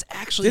their. That's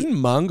actually. Didn't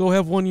Mongo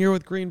have 1 year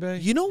with Green Bay?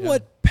 You know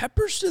what?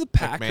 Peppers to the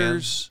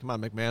Packers. Come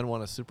on, McMahon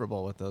won a Super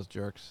Bowl with those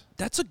jerks.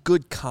 That's a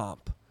good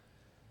comp.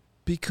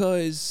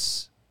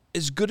 Because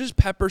as good as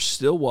Peppers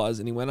still was,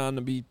 and he went on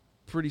to be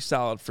pretty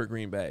solid for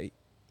Green Bay,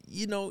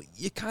 you know,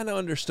 you kind of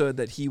understood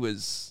that he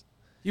was.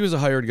 He was a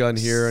hired gun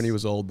here, and he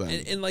was old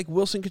then. And like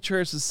Wilson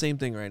Contreras is the same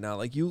thing right now.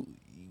 Like you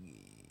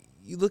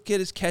look at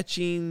his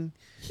catching.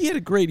 He had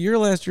a great year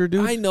last year,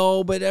 dude. I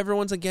know, but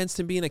everyone's against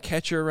him being a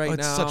catcher right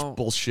It's now. such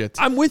bullshit.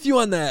 I'm with you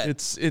on that.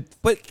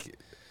 But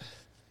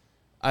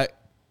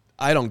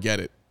I don't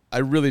get it. I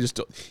really just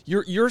don't.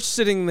 You're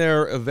sitting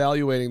there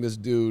evaluating this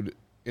dude,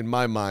 in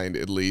my mind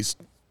at least,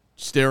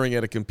 staring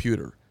at a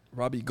computer.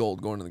 Robbie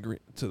Gold going to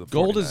the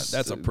Gold 49. is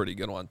That's a pretty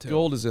good one too.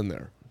 Gold is in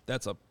there.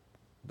 That's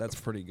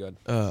pretty good.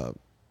 I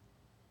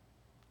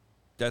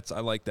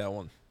like that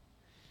one.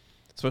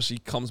 Especially he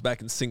comes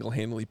back and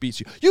single-handedly beats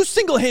you. You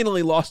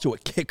single-handedly lost to a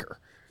kicker.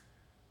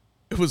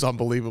 It was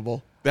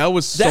unbelievable. That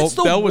was one-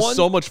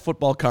 so much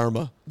football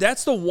karma.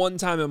 That's the one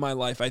time in my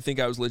life I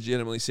think I was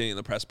legitimately sitting in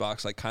the press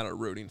box, like kind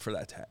of rooting for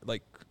that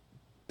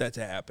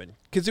to happen,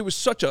 because it was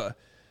so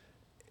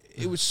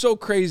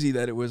crazy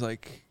that it was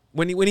like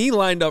when he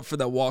lined up for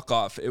that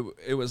walk-off,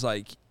 it was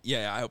like,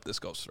 yeah, I hope this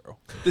goes through.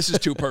 This is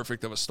too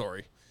perfect of a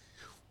story.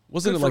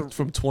 Wasn't it like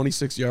from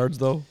 26 yards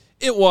though?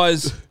 It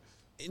was,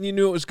 and you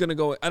knew it was going to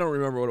go. I don't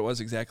remember what it was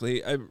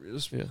exactly. I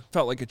just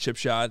felt like a chip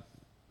shot.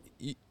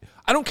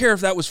 I don't care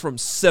if that was from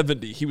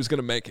 70. He was going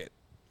to make it.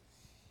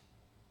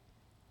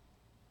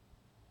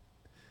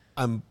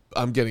 I'm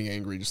getting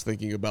angry just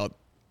thinking about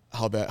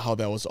how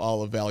that was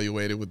all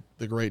evaluated with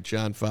the great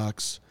John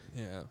Fox.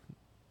 Yeah,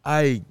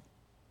 that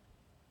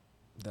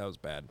was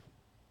bad.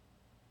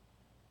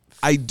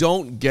 I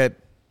don't get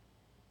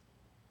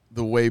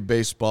the way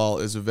baseball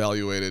is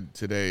evaluated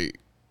today,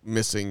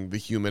 missing the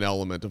human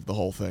element of the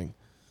whole thing.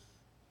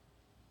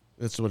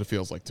 That's what it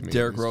feels like to me.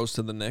 Derrick Rose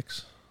to the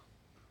Knicks.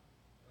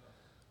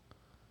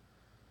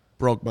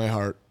 Broke my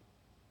heart.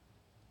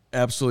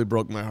 Absolutely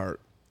broke my heart.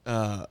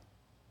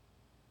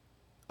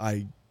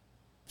 I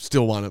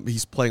still want him.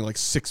 He's playing like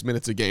 6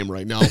 minutes a game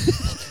right now.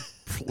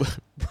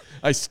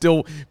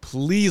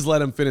 Please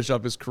let him finish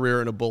up his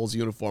career in a Bulls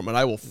uniform, and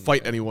I will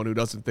fight anyone who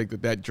doesn't think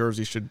that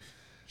jersey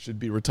should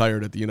be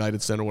retired at the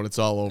United Center when it's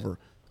all over.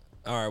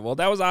 All right. Well,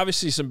 that was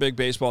obviously some big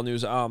baseball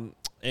news. And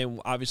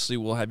obviously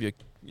we'll have you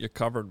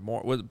covered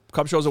more.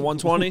 Cub show's at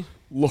 120.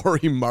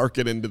 Laurie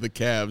Market into the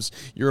Cavs.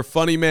 You're a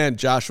funny man,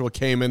 Joshua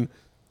Kamen.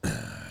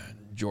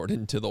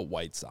 Jordan to the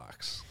White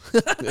Sox.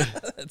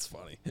 That's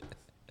funny.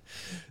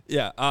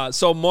 Yeah.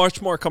 So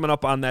much more coming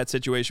up on that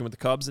situation with the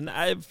Cubs, and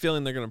I have a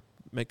feeling they're going to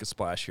make a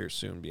splash here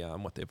soon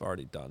beyond what they've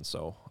already done.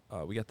 So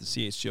we got the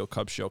CHGO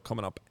Cubs show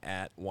coming up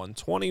at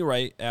 1:20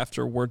 right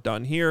after we're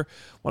done here.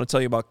 I want to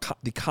tell you about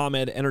the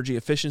ComEd Energy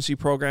Efficiency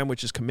Program,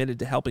 which is committed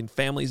to helping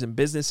families and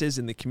businesses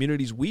in the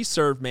communities we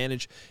serve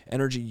manage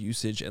energy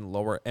usage and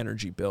lower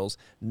energy bills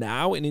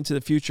now and into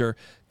the future.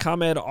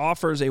 ComEd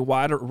offers a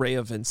wide array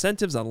of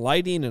incentives on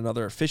lighting and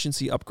other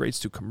efficiency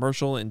upgrades to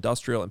commercial,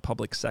 industrial, and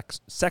public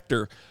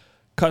sector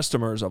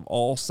customers of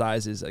all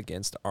sizes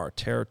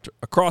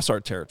across our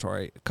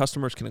territory.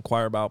 Customers can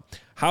inquire about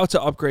how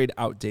to upgrade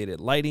outdated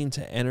lighting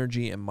to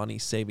energy and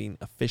money-saving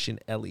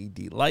efficient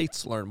LED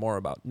lights. Learn more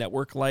about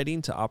network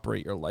lighting to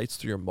operate your lights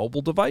through your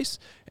mobile device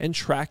and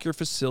track your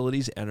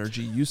facility's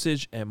energy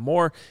usage and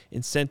more.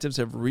 Incentives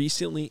have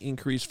recently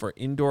increased for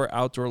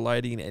indoor-outdoor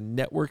lighting and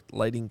network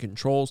lighting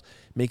controls,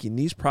 making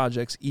these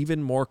projects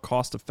even more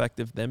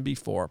cost-effective than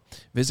before.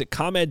 Visit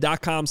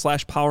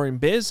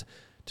ComEd.com/poweringbiz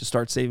to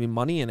start saving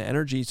money and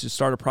energy. To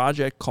start a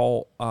project,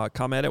 call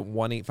ComEd at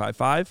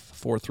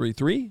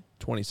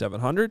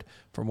 1-855-433-2700.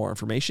 For more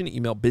information,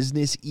 email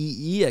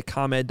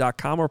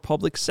businessee@comed.com or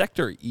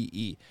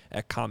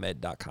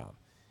publicsectoree@comed.com.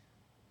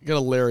 You got a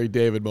Larry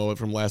David moment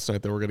from last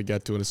night that we're going to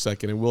get to in a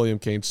second. And William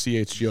Kane,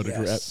 CHGO to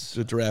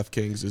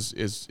DraftKings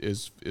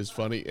is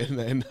funny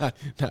and not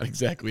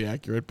exactly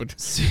accurate, but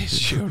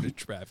CHGO to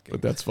DraftKings.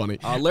 But that's funny.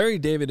 Larry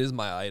David is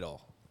my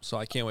idol. So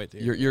I can't wait to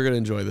hear. You're going to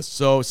enjoy this.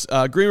 So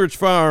Greenridge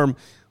Farm,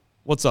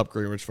 what's up,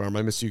 Greenridge Farm?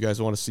 I miss you guys.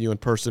 I want to see you in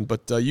person.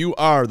 But you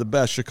are the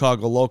best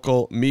Chicago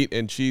local meat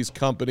and cheese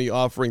company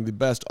offering the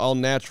best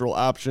all-natural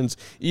options.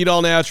 Eat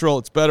all natural.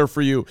 It's better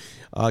for you.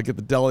 Get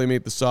the deli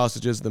meat, the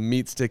sausages, the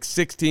meat sticks.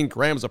 16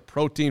 grams of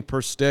protein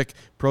per stick.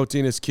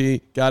 Protein is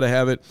key. Got to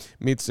have it.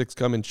 Meat sticks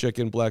come in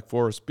chicken, Black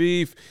Forest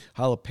beef,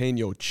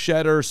 jalapeno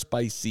cheddar,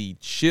 spicy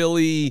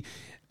chili.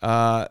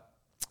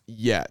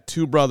 Yeah,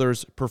 two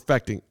brothers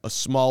perfecting a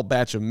small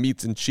batch of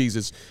meats and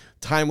cheeses,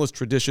 timeless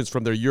traditions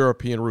from their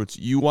European roots.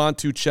 You want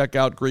to check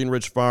out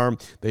Greenridge Farm.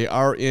 They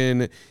are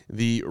in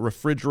the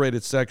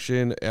refrigerated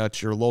section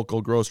at your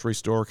local grocery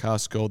store,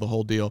 Costco, the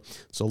whole deal.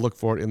 So look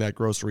for it in that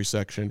grocery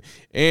section.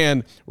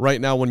 And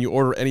right now, when you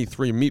order any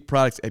 3 meat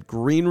products at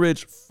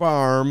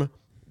GreenridgeFarm.com,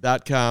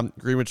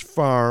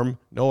 GreenridgeFarm,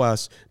 no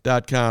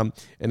S.com,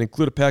 and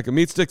include a pack of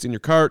meat sticks in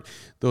your cart.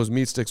 Those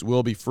meat sticks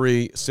will be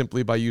free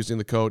simply by using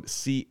the code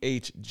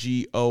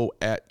CHGO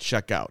at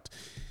checkout.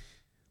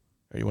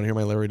 You want to hear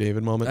my Larry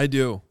David moment? I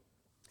do.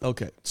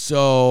 Okay,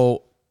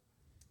 so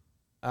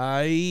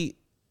I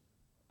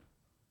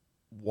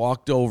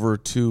walked over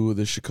to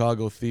the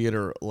Chicago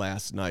Theater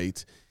last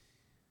night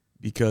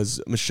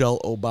because Michelle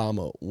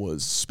Obama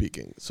was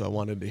speaking. So I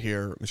wanted to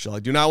hear Michelle. I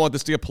do not want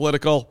this to get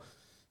political.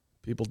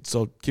 People,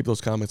 so keep those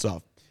comments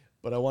off.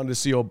 But I wanted to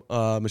see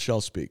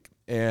Michelle speak.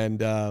 And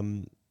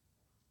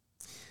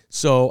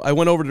so I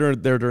went over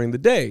there during the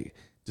day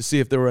to see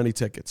if there were any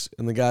tickets.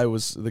 And the guy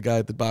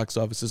at the box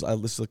office says,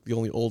 this is like the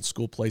only old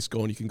school place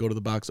going. You can go to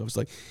the box office.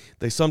 Like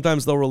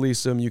they'll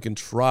release them. You can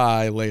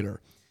try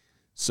later.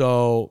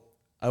 So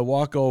I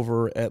walk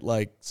over at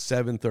like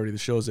 7:30. The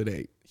show's at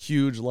 8.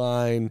 Huge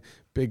line,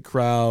 big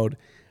crowd.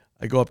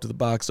 I go up to the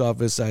box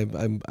office.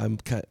 I'm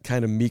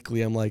kind of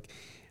meekly. I'm like,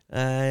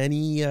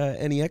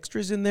 any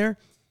extras in there?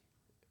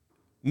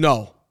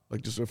 No,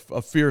 like just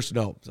a fierce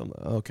no. So I'm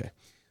like, okay.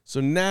 So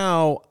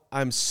now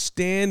I'm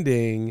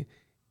standing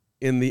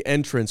in the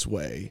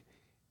entranceway,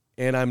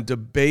 and I'm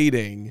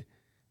debating: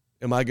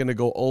 am I going to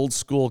go old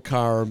school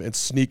Carm and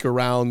sneak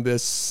around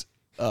this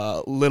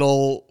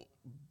little,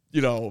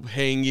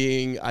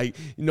 hanging?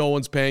 No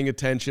one's paying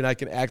attention. I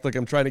can act like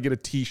I'm trying to get a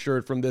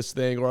T-shirt from this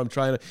thing, or I'm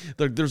trying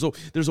to.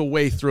 There's a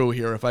way through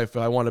here if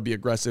I want to be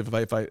aggressive.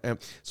 If I am.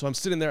 So I'm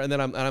sitting there, and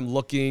then I'm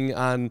looking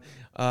on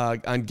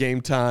Game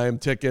Time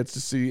tickets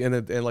to see,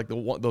 and like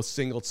the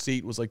single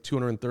seat was like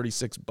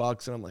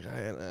 $236, and I'm like,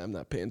 I'm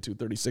not paying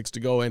 $236 to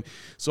go in.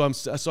 So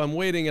I'm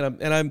waiting,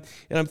 and I'm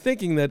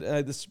thinking that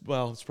it's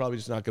probably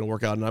just not going to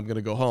work out, and I'm going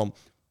to go home.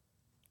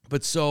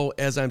 But so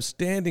as I'm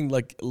standing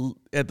like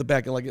at the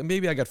back, and like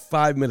maybe I got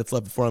 5 minutes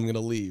left before I'm going to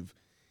leave,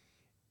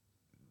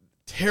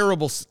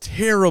 terrible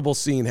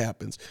scene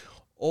happens.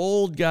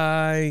 Old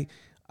guy,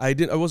 I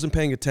wasn't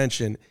paying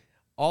attention.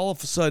 All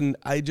of a sudden,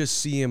 I just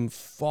see him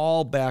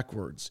fall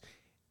backwards,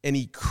 and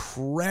he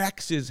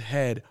cracks his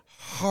head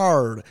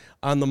hard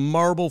on the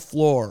marble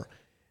floor.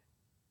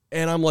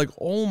 And I'm like,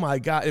 oh my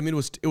God. I mean,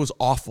 it was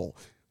awful,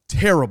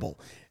 terrible.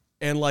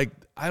 And like,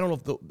 I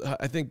don't know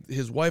I think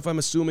his wife, I'm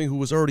assuming, who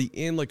was already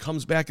in, like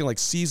comes back and like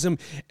sees him,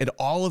 and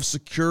all of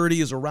security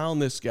is around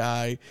this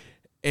guy.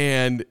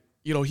 And,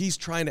 he's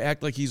trying to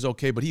act like he's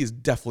okay, but he is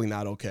definitely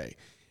not okay.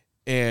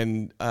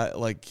 And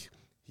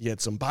he had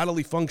some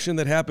bodily function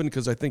that happened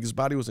because I think his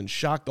body was in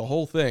shock, the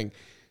whole thing.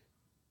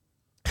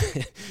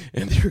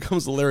 And here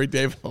comes the Larry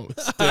David moment.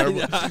 It's terrible.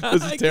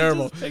 This is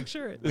terrible. Just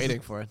picture it. Waiting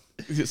for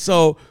it.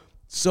 So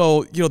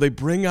they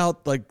bring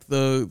out like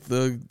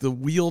the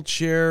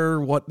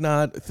wheelchair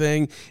whatnot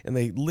thing, and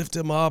they lift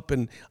him up,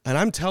 and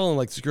I'm telling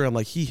like security, I'm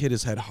like, he hit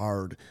his head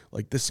hard.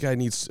 Like, this guy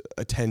needs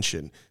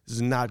attention. This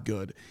is not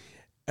good.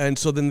 And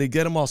so then they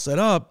get him all set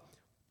up,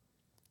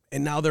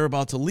 And now they're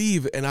about to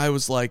leave, and I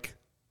was like,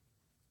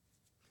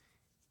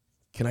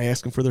 can I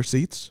ask them for their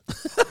seats?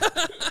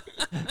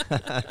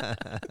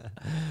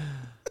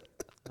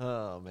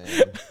 Oh, man.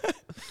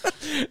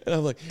 And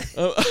I'm like,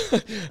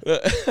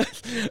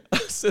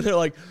 so they're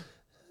like,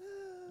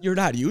 you're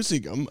not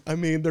using them. I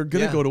mean, they're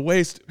going to go to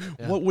waste.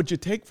 Yeah. What would you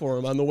take for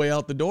them on the way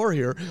out the door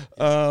here?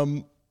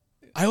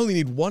 I only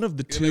need one of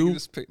the two.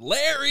 Just pick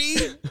Larry.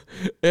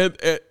 And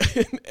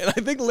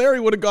I think Larry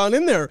would have gone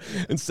in there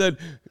and said,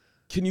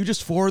 can you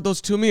just forward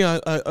those to me?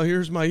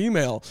 Here's my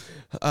email.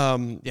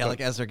 Yeah,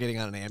 like as they're getting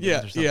on an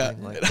ambulance or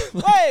something. Like,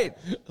 Wait!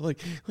 Like,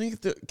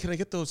 can I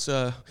get those?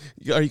 Are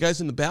you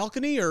guys in the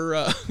balcony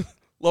or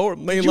lower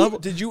main level?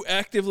 Did you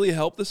actively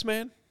help this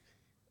man?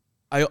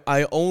 I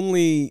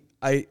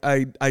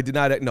did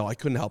not. No, I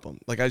couldn't help him.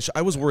 Like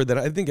I was worried that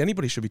I think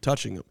anybody should be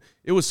touching him.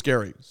 It was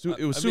scary.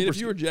 It was super. If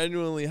you were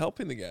genuinely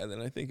helping the guy, then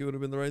I think it would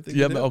have been the right thing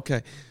yeah, to do.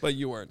 okay. But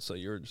you weren't, so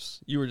you were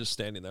just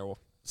standing there.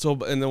 So,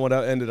 and then what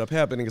ended up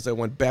happening is I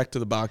went back to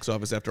the box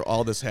office after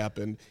all this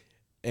happened,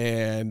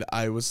 and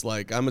I was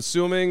like, I'm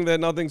assuming that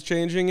nothing's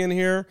changing in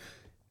here.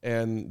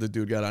 And the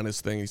dude got on his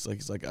thing. He's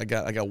like, I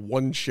got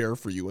one chair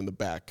for you in the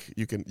back.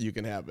 You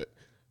can have it.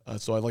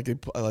 So I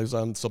was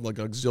on some like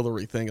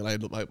auxiliary thing, and I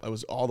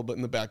was all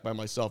in the back by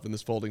myself in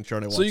this folding chair.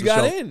 And I watched you the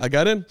got show. in. I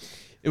got in.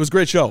 It was a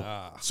great show.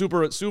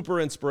 Super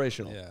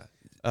inspirational. Yeah.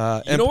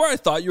 You know where I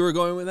thought you were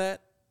going with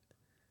that?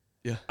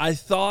 Yeah. I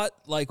thought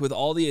like with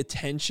all the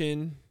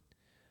attention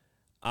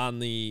on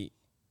the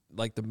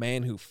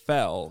man who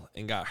fell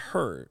and got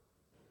hurt,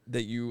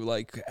 that you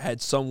like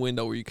had some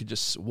window where you could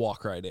just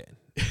walk right in,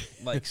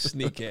 like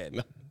sneak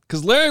in.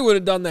 Because Larry would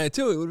have done that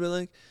too. He would have been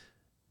like,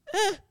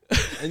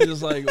 and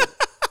just like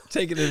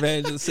taking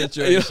advantage of the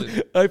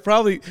situation. I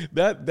probably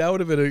that would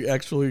have been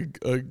actually.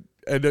 I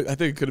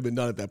think it could have been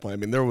done at that point. I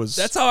mean, there was.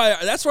 That's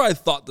where I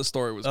thought the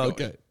story was going.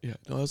 Okay. Yeah.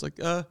 No, I was like,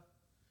 But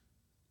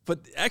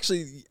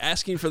actually,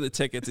 asking for the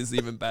tickets is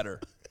even better.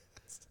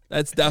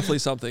 That's definitely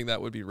something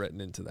that would be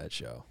written into that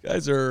show.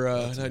 guys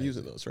are not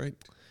using those, right?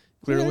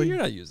 Clearly, you're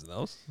not using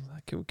those.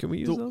 Can we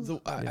use those?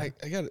 I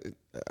got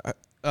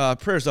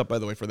prayers up, by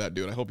the way, for that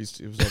dude. I hope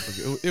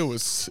it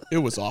was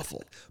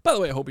awful. By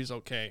the way, I hope he's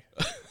okay.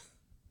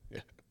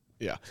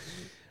 Yeah.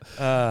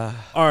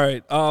 All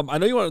right. I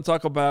know you want to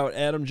talk about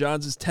Adam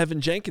Johns' Tevin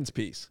Jenkins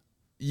piece.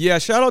 Yeah.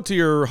 Shout out to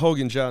your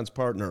Hogan Johns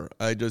partner.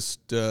 I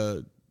just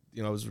I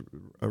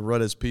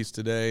read his piece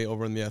today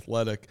over in The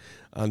Athletic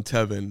on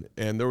Tevin,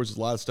 and there was a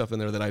lot of stuff in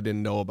there that I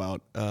didn't know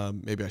about.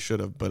 Maybe I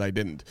should have, but I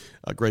didn't.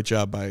 Great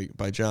job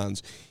by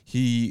Johns.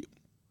 He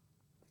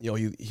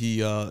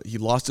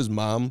lost his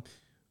mom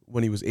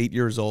when he was 8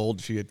 years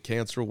old. She had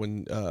cancer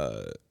when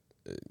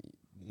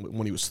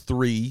he was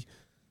 3.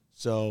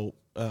 So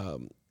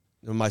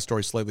my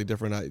story's slightly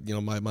different.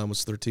 My mom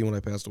was 13 when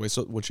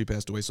she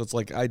passed away. So it's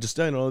like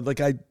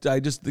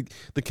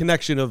the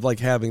connection of like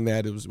having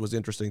that was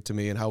interesting to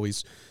me, and how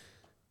he's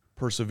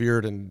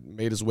persevered and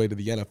made his way to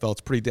the NFL.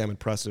 It's pretty damn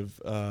impressive.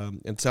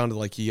 And sounded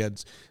like he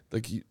had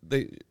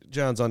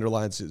Johns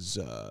underlines his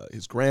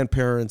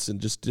grandparents and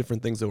just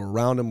different things that were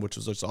around him, which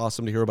was just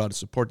awesome to hear about. His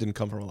support didn't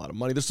come from a lot of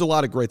money. There's a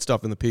lot of great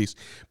stuff in the piece.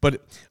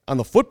 But on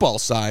the football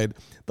side,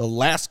 the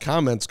last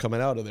comments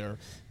coming out of there,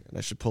 and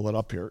I should pull it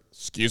up here.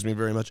 Excuse me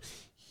very much.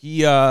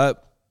 He's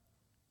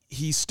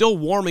still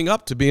warming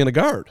up to being a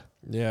guard.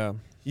 Yeah.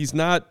 He's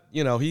not,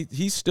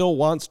 he still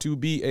wants to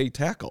be a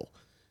tackle,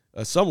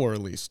 somewhere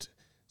at least.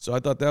 So I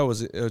thought that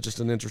was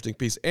just an interesting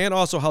piece. And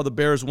also how the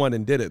Bears went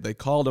and did it. They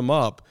called him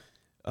up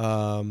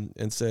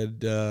and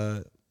said...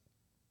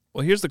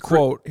 well, here's the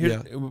quote.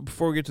 Yeah.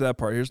 Before we get to that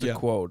part, here's the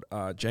quote.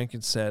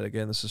 Jenkins said,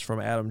 again, this is from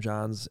Adam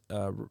Johns'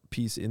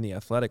 piece in The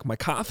Athletic, "My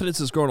confidence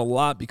has grown a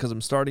lot because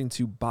I'm starting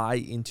to buy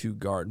into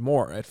guard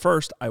more. At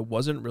first, I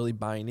wasn't really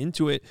buying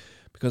into it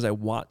because I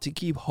want to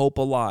keep hope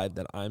alive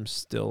that I'm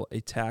still a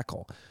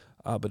tackle.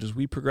 But as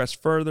we progress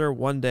further,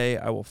 one day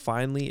I will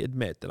finally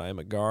admit that I am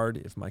a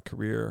guard if my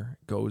career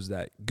goes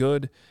that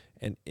good.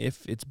 And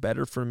if it's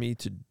better for me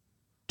to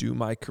do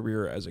my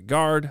career as a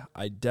guard,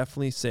 I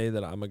definitely say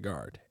that I'm a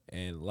guard.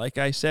 And like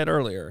I said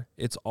earlier,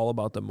 it's all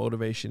about the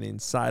motivation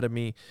inside of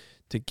me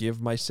to give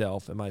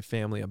myself and my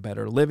family a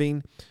better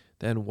living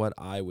than what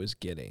I was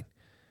getting."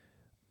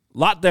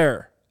 Lot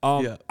there.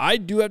 I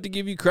do have to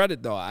give you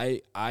credit though.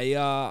 I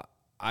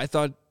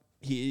thought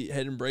he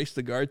had embraced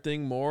the guard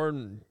thing more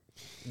and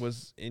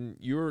was in.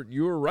 You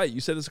were right.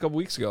 You said this a couple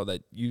weeks ago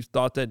that you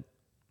thought that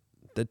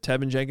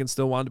Tevin Jenkins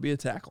still wanted to be a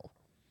tackle.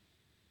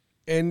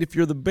 And if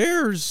you're the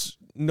Bears,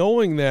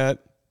 knowing that,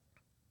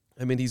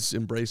 I mean, he's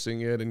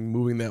embracing it and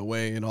moving that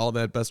way and all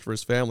that, best for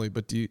his family.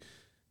 But do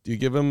you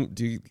give him?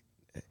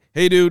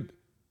 Hey, dude,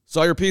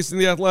 saw your piece in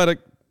The Athletic.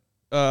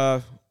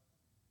 Not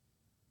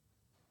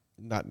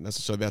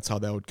necessarily that's how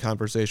that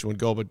conversation would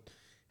go, but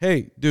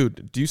hey,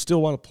 dude, do you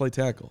still want to play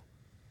tackle?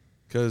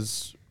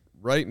 Because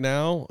right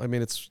now, I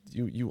mean, it's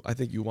you. I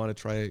think you want to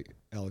try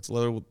Alex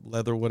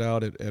Leatherwood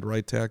out at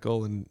right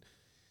tackle, and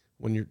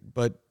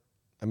but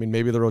I mean,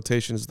 maybe the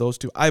rotation is those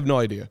two. I have no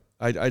idea.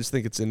 I just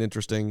think it's an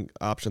interesting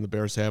option the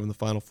Bears have in the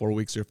final 4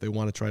 weeks here if they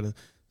want to try to,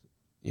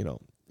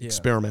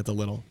 experiment a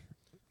little.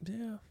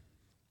 Yeah.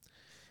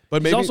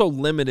 But He's maybe also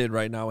limited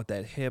right now with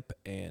that hip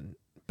and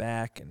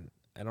back, and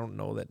I don't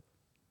know that.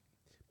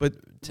 But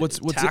what's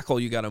tackle?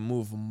 You got to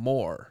move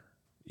more.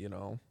 You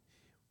know.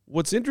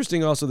 What's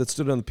interesting also that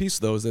stood on the piece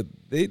though is that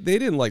they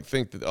didn't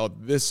think that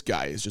this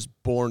guy is just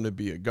born to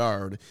be a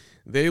guard.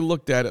 They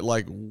looked at it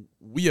like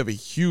we have a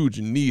huge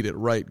need at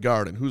right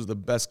guard, and who's the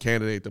best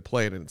candidate to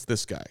play it, and it's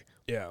this guy.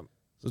 Yeah.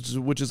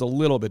 Which is a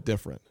little bit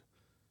different.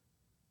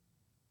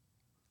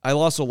 I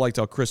also liked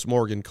how Chris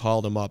Morgan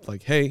called him up,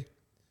 like, hey,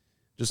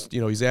 just,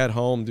 he's at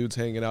home, dude's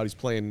hanging out, he's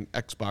playing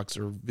Xbox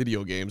or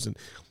video games, and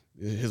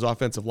his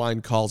offensive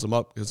line calls him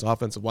up, his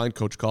offensive line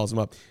coach calls him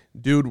up,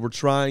 dude, we're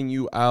trying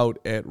you out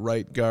at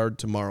right guard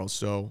tomorrow,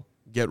 so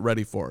get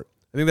ready for it.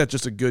 I think that's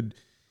just a good,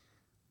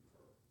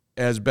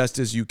 as best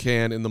as you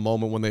can in the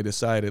moment when they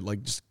decided,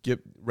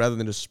 rather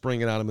than just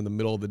springing on him in the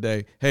middle of the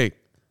day, hey,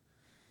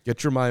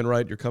 get your mind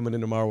right, you're coming in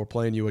tomorrow, we're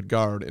playing you at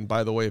guard, and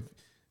by the way,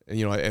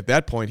 at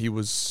that point he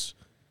was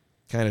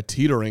kind of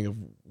teetering of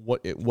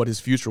what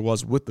his future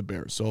was with the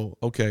Bears. So,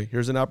 okay,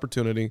 here's an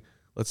opportunity.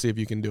 Let's see if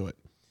you can do it.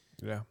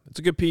 Yeah, it's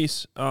a good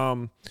piece.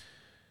 And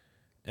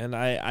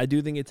I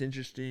do think it's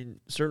interesting.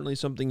 Certainly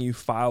something you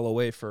file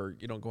away for,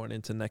 going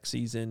into next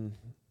season,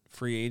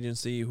 free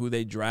agency, who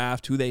they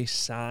draft, who they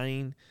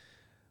sign.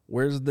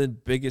 Where's the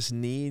biggest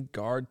need?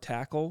 Guard,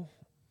 tackle.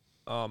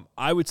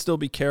 I would still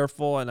be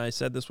careful, and I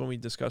said this when we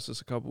discussed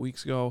this a couple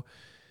weeks ago,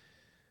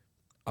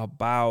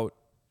 about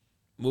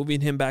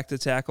moving him back to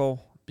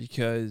tackle,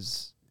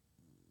 because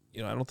I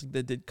don't think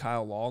that did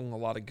Kyle Long a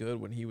lot of good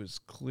when he was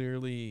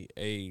clearly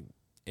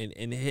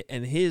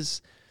and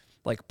his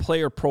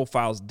player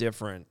profile's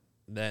different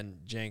than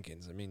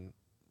Jenkins. I mean,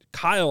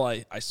 Kyle,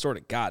 I sort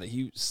of got it.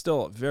 He's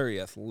still very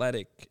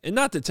athletic, and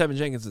not that Tevin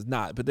Jenkins is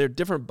not, but they're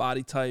different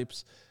body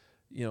types.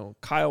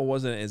 Kyle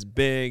wasn't as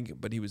big,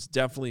 but he was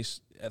definitely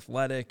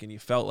athletic, and he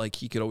felt like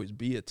he could always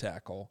be a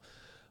tackle.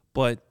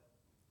 But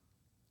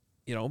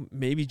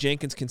maybe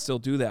Jenkins can still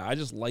do that. I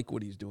just like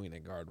what he's doing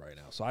at guard right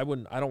now. So I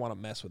don't want to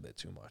mess with it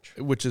too much.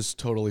 Which is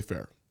totally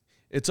fair.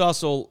 It's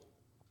also,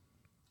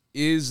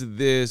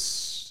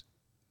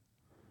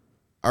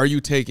 are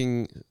you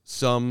taking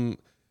some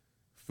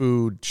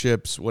food,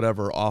 chips,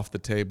 whatever off the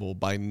table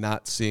by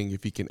not seeing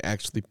if he can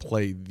actually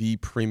play the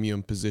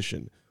premium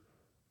position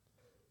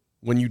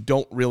when you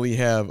don't really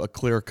have a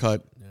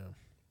clear-cut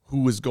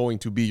who is going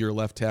to be your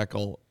left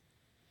tackle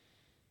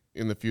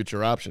in the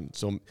future option?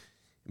 So,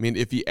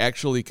 if he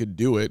actually could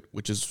do it,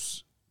 which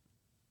is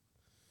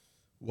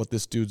what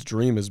this dude's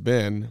dream has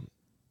been,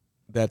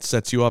 that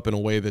sets you up in a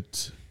way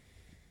that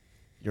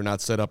you're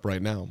not set up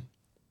right now.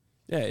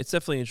 Yeah, it's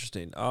definitely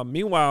interesting.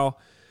 Meanwhile,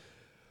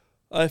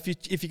 if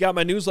you got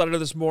my newsletter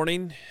this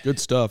morning, good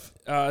stuff.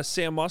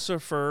 Sam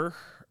Mussafer.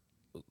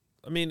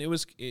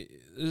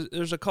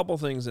 There's a couple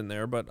things in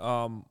there, but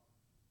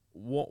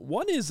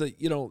one is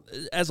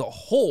that as a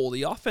whole,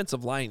 the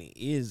offensive line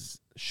is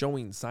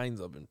showing signs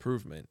of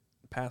improvement.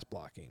 Pass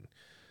blocking,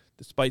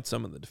 despite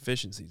some of the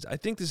deficiencies. I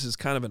think this is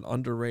kind of an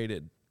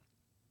underrated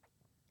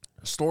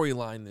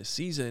storyline this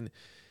season,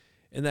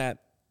 in that,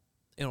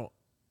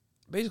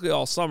 basically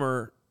all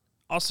summer,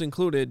 us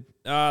included,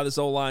 this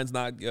O-line's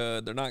not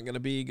good. They're not going to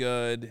be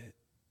good,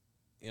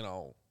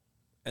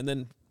 And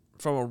then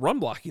from a run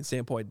blocking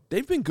standpoint,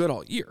 they've been good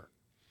all year.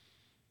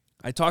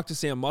 I talked to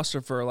Sam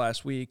Mussafer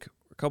last week,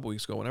 a couple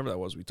weeks ago, whenever that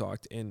was, we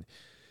talked, and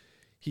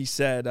he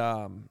said,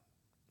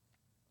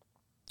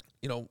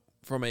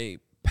 from a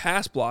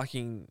pass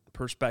blocking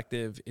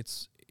perspective,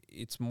 it's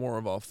more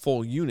of a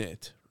full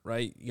unit,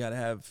 right? You got to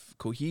have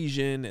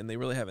cohesion, and they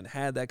really haven't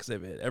had that because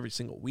they've had every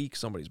single week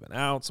somebody's been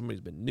out, somebody's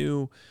been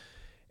new,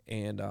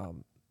 and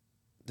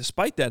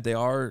despite that,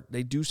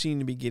 they do seem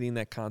to be getting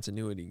that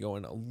continuity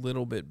going a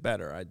little bit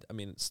better.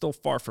 It's still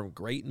far from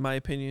great in my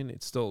opinion.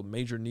 It's still a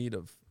major need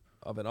of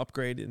an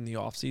upgrade in the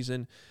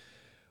offseason.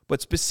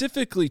 But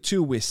specifically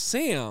too with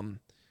Sam,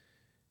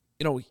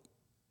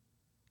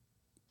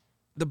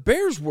 the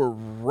Bears were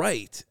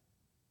right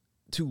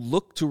to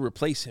look to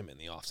replace him in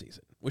the offseason,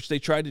 which they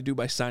tried to do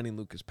by signing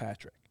Lucas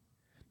Patrick.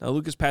 Now,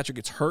 Lucas Patrick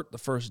gets hurt the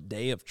first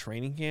day of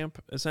training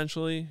camp,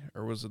 essentially,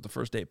 or was it the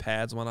first day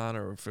pads went on,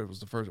 or if it was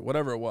the first,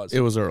 whatever it was.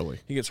 It was early.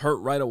 He gets hurt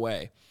right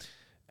away.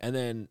 And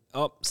then,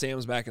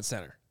 Sam's back at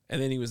center.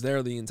 And then he was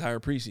there the entire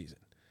preseason.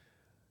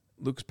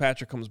 Lucas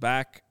Patrick comes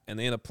back, and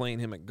they end up playing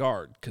him at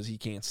guard because he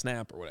can't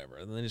snap or whatever.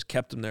 And then they just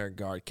kept him there at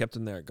guard.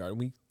 And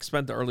we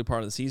spent the early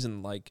part of the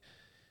season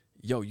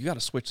yo, you got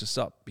to switch this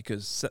up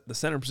because the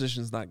center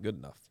position is not good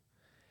enough.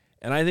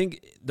 And I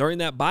think during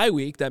that bye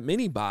week, that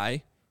mini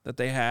bye that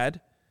they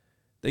had,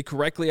 they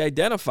correctly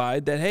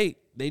identified that, hey,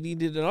 they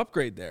needed an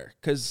upgrade there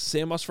because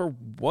Sam Mussafer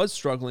was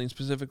struggling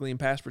specifically in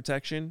pass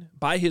protection.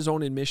 By his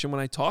own admission,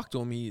 when I talked to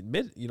him, he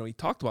admitted, he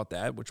talked about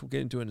that, which we'll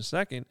get into in a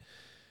second.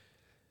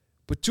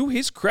 But to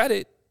his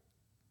credit,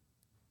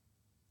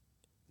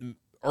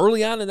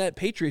 early on in that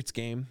Patriots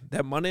game,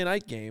 that Monday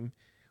night game,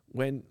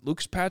 when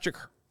Lucas Patrick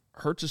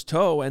hurts his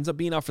toe, ends up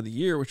being out for the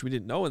year, which we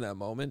didn't know in that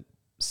moment,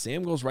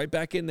 Sam goes right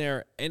back in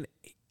there. And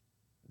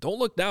don't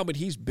look now, but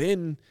he's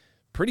been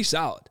pretty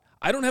solid.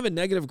 I don't have a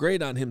negative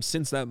grade on him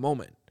since that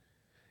moment.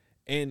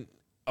 And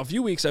a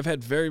few weeks I've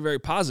had very, very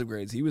positive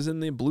grades. He was in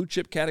the blue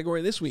chip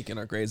category this week in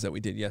our grades that we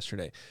did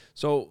yesterday.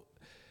 So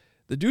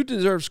the dude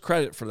deserves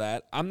credit for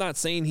that. I'm not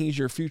saying he's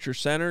your future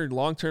center,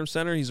 long-term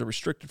center. He's a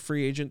restricted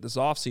free agent this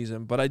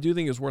offseason, but I do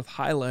think it's worth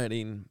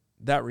highlighting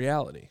that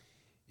reality.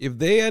 If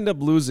they end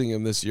up losing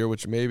him this year,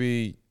 which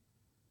maybe –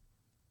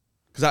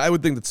 because I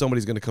would think that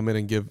somebody's going to come in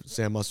and give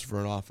Sam Mustipher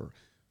an offer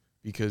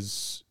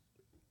because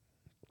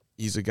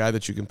he's a guy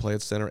that you can play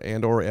at center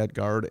and or at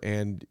guard,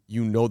 and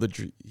you know that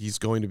he's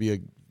going to be a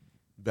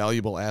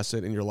valuable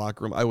asset in your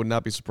locker room. I would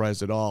not be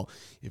surprised at all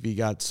if he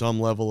got some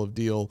level of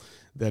deal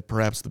that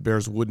perhaps the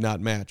Bears would not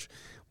match.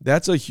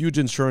 That's a huge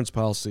insurance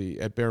policy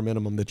at bare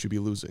minimum that you'd be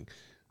losing.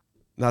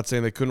 Not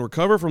saying they couldn't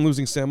recover from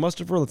losing Sam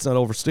Mustipher. Let's not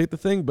overstate the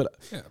thing, but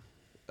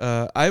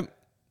how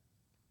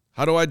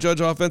do I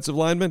judge offensive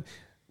linemen?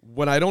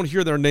 When I don't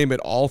hear their name at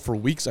all for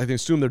weeks, I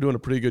assume they're doing a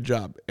pretty good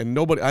job. And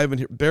I haven't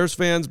heard Bears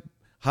fans,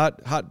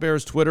 hot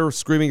Bears Twitter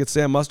screaming at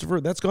Sam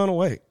Mustipher. That's gone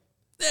away.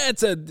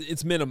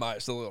 It's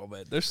minimized a little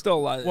bit. There's still a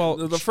lot. Well,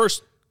 the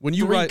first when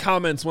you three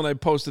comments when I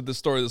posted the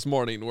story this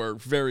morning were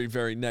very,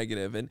 very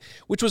negative, and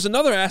which was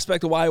another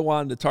aspect of why I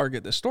wanted to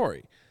target this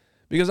story,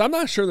 because I'm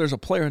not sure there's a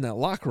player in that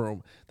locker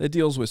room that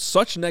deals with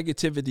such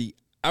negativity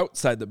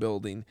outside the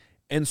building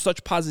and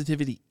such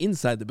positivity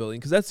inside the building,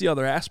 because that's the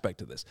other aspect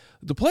of this.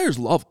 The players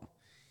love him.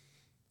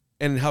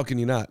 And how can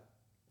you not?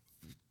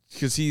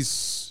 Because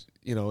he's,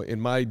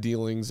 in my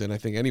dealings, and I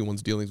think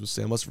anyone's dealings with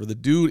Sam Mustipher, the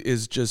dude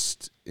is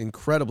just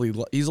incredibly.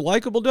 He's a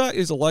likable guy.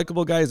 He's a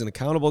likable guy. He's an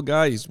accountable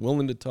guy. He's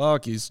willing to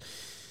talk. He's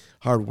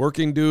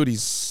hardworking dude.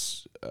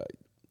 He's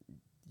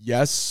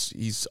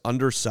he's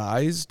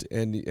undersized,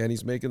 and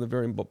he's making the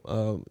very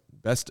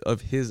best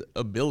of his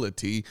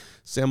ability.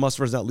 Sam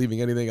Mustipher's not leaving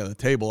anything on the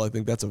table. I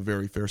think that's a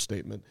very fair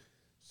statement.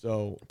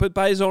 So, but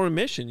by his own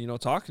admission,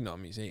 talking to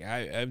him, he's saying,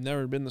 I've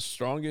never been the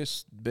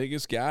strongest,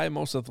 biggest guy,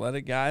 most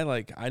athletic guy.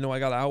 Like, I know I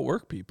got to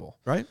outwork people.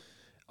 Right.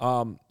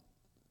 And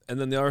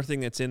then the other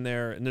thing that's in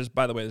there, and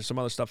by the way, there's some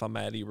other stuff on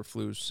Matt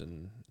Eberflus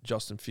and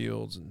Justin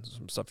Fields and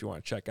some stuff you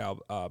want to check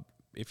out.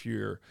 If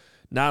you're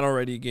not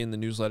already getting the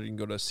newsletter, you can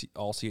go to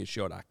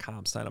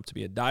allchgo.com, sign up to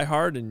be a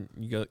diehard, and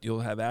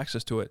you'll have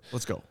access to it.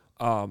 Let's go.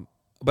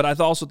 But I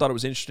also thought it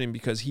was interesting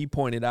because he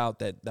pointed out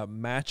that the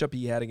matchup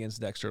he had against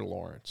Dexter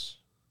Lawrence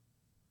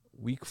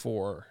Week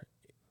 4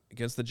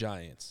 against the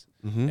Giants,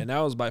 and that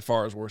was by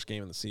far his worst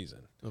game of the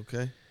season.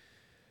 Okay.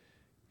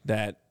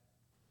 That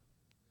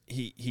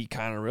he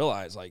kind of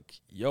realized,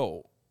 like,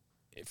 yo,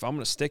 if I'm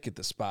going to stick at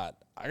the spot,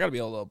 I got to be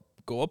able to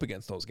go up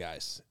against those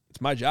guys. It's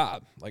my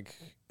job. Like,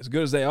 as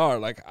good as they are,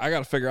 like, I got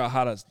to figure out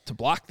how to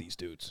block these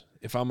dudes.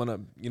 If I'm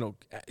going to,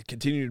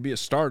 continue to be a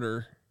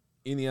starter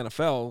in the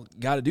NFL,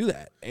 got to do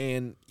that.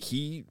 And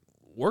he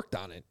worked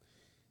on it.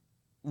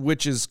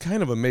 Which is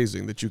kind of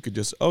amazing that you could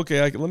just,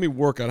 let me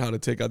work on how to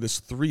take out this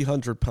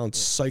 300-pound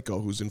psycho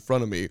who's in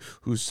front of me,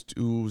 whose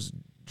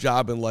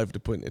job in life to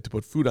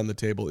put food on the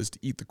table is to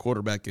eat the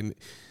quarterback, and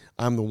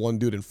I'm the one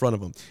dude in front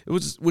of him.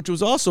 Which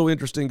was also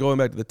interesting, going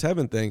back to the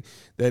Tevin thing,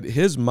 that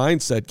his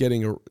mindset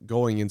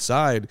going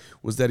inside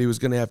was that he was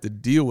going to have to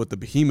deal with the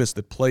behemoths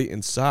that play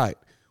inside,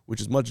 which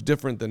is much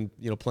different than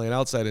playing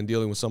outside and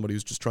dealing with somebody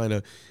who's just trying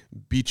to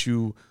beat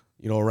you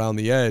around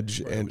the edge,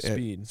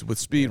 right, with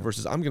speed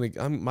versus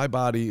my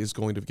body is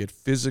going to get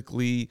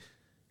physically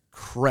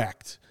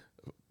cracked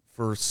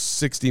for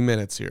 60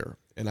 minutes here,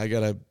 and I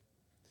gotta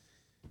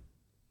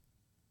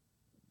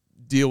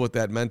deal with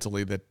that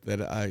mentally.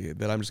 That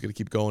I'm just gonna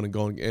keep going and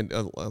going,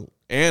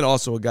 and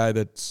also a guy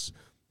that's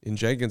in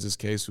Jenkins'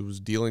 case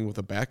who's dealing with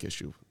a back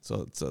issue.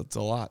 So it's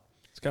a lot.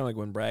 It's kind of like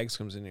when Braggs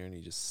comes in here and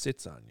he just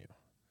sits on you.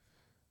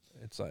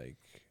 It's like.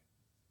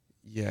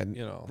 Yeah,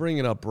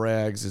 bringing up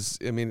Braggs is,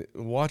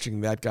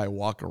 watching that guy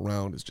walk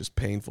around is just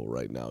painful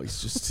right now.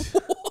 He's just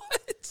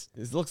what?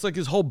 It looks like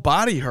his whole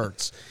body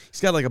hurts. He's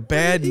got like a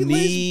bad he knee.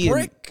 Lays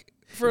brick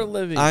for a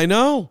living. I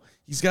know.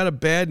 He's got a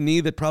bad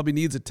knee that probably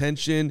needs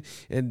attention,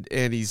 and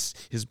his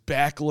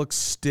back looks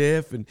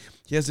stiff, and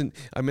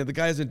the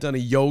guy hasn't done a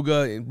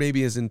yoga in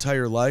maybe his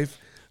entire life.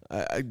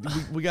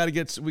 We got to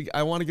get.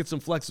 I want to get some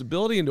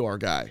flexibility into our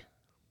guy.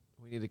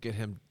 We need to get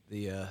him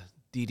the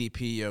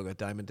DDP yoga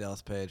Diamond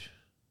Dallas Page.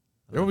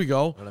 There we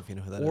go. I don't know if you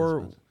know who that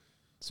is.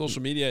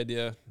 Social media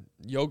idea,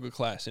 yoga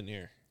class in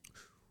here.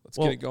 Let's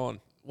get it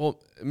going.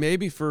 Well,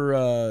 maybe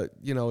for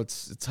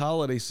it's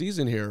holiday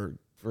season here.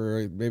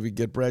 For maybe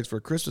get Braggs for a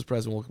Christmas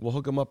present. We'll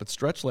hook him up at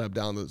Stretch Lab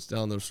down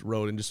this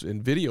road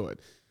and video it.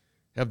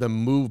 Have them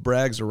move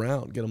Braggs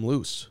around, get him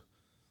loose.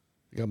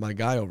 I got my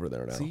guy over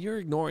there now. See, you're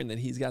ignoring that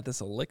he's got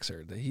this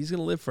elixir that he's going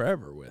to live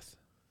forever with.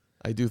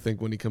 I do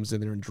think when he comes in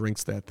there and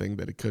drinks that thing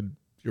that it could.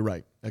 You're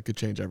right. That could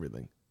change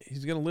everything.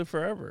 He's going to live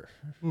forever.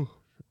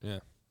 Yeah.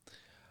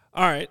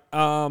 All right.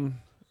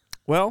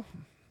 Well,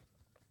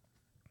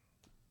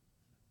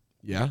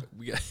 Yeah.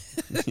 We got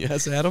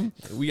Yes, Adam.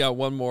 we got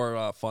one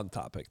more fun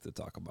topic to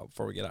talk about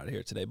before we get out of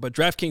here today. But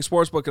DraftKings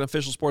Sportsbook, an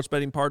official sports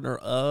betting partner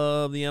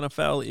of the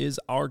NFL, is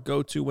our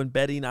go-to when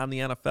betting on the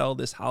NFL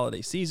this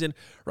holiday season.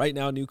 Right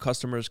now, new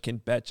customers can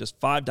bet just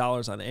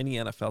 $5 on any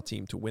NFL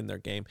team to win their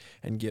game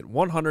and get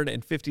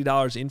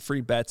 $150 in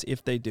free bets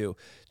if they do.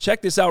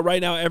 Check this out.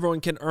 Right now,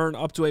 everyone can earn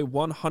up to a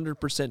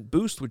 100%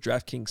 boost with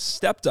DraftKings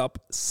stepped-up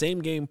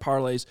same-game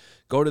parlays.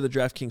 Go to the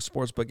DraftKings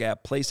Sportsbook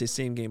app, place a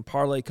same-game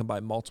parlay,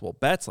 combine multiple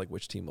bets like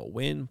which team will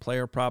win,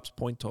 player props,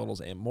 point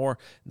totals, and more.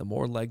 And the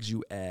more legs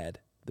you add,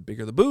 the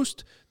bigger the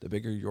boost, the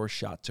bigger your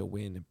shot to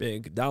win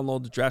big.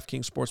 Download the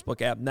DraftKings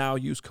Sportsbook app now.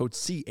 Use code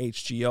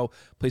CHGO.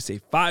 Place a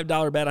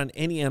 $5 bet on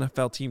any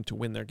NFL team to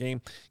win their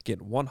game. Get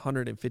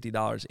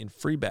 $150 in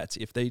free bets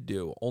if they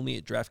do. Only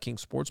at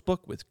DraftKings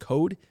Sportsbook with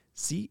code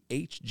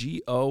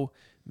CHGO.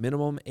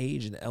 Minimum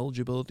age and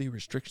eligibility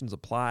restrictions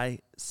apply.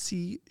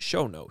 See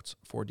show notes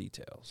for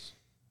details.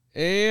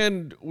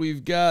 And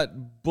we've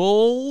got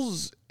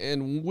Bulls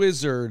and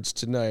Wizards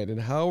tonight. And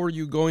how are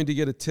you going to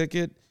get a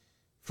ticket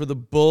for the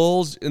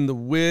Bulls and the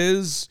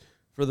Wiz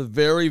for the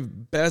very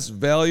best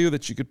value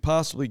that you could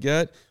possibly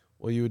get?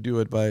 Well, you would do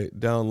it by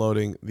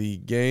downloading the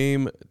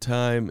Game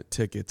Time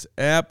Tickets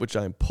app, which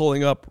I'm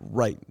pulling up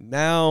right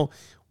now.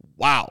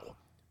 Wow.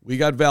 We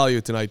got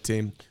value tonight,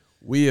 team.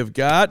 We have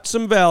got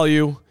some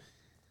value.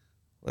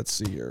 Let's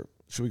see here.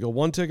 Should we go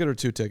one ticket or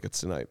two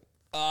tickets tonight?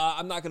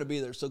 I'm not going to be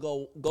there, so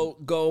go.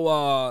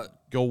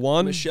 Go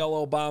one?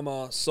 Michelle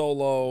Obama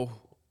solo.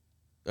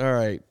 All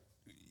right.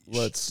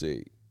 Let's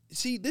see.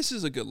 See, this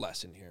is a good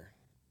lesson here.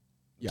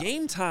 Yeah.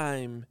 Game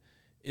Time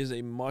is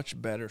a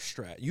much better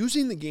strategy.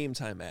 Using the Game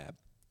Time app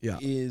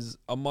is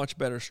a much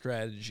better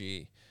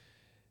strategy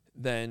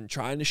than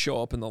trying to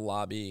show up in the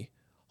lobby,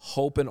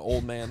 hope an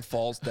old man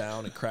falls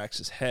down and cracks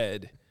his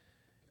head,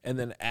 and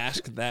then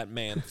ask that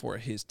man for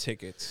his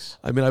tickets.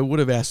 I mean, I would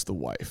have asked the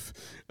wife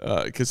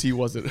because he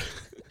wasn't.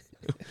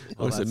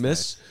 Oh, I said, that's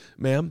Miss,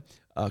 ma'am,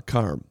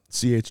 Carm,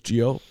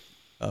 CHGO,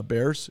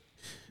 Bears,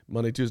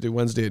 Monday, Tuesday,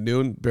 Wednesday at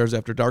noon. Bears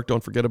After Dark.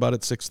 Don't forget about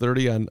it.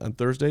 6:30 on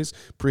Thursdays,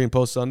 pre and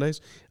post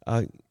Sundays.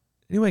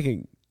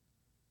 Anyway,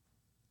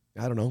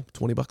 I don't know,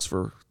 $20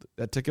 for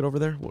that ticket over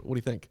there. What do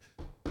you think?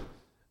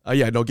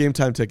 Yeah, no, Game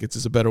Time Tickets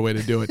is a better way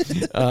to do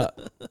it.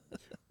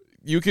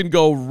 You can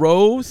go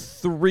row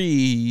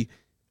 3.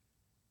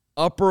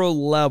 Upper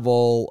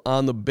level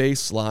on the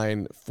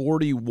baseline,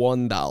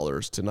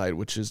 $41 tonight,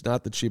 which is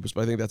not the cheapest,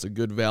 but I think that's a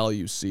good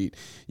value seat.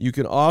 You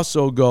can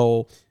also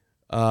go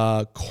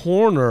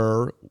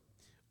corner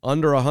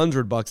under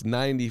 $100,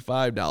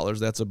 $95.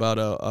 That's about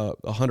a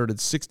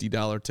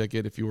 $160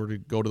 ticket if you were to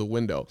go to the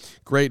window.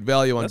 Great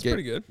value on That's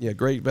pretty good. Yeah,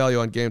 great value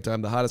on Game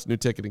Time. The hottest new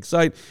ticketing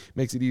site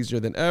makes it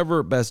easier than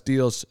ever. Best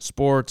deals,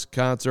 sports,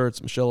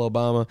 concerts, Michelle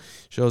Obama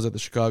shows at the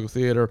Chicago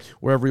Theater,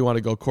 wherever you want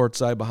to go,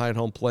 courtside, behind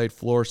home plate,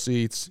 floor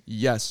seats.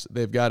 Yes,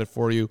 they've got it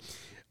for you.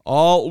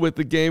 All with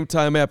the Game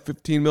Time app.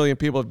 15 million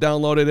people have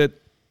downloaded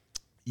it.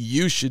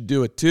 You should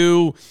do it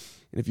too.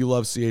 And if you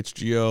love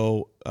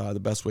CHGO, the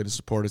best way to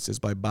support us is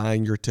by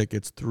buying your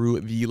tickets through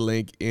the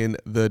link in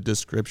the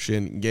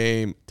description.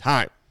 Game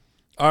Time.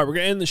 All right, we're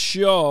going to end the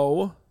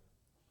show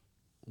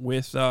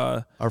with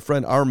our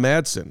friend R.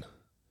 Madsen.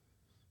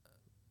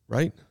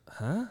 Right?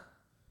 Huh?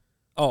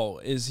 Oh,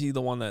 is he the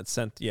one that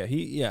sent?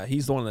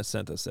 He's the one that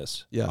sent us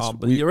this. Yes.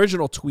 But the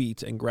original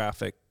tweet and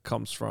graphic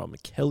comes from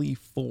Kelly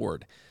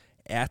Ford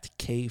at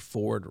K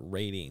Ford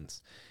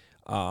Ratings.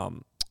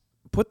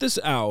 Put this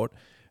out.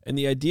 And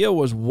the idea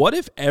was, what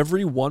if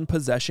every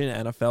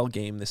one-possession NFL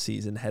game this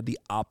season had the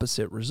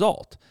opposite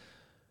result?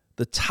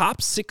 The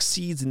top 6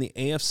 seeds in the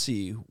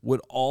AFC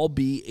would all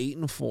be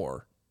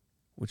 8-4,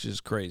 which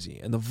is crazy.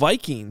 And the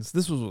Vikings,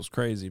 this was what's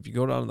crazy. If you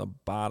go down to the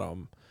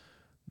bottom,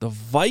 the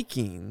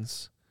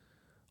Vikings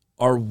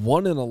are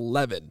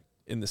 1-11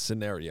 in the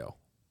scenario.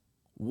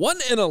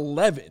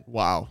 1-11.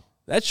 Wow.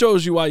 That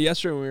shows you why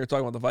yesterday when we were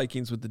talking about the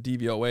Vikings with the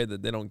DVOA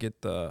that they don't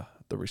get the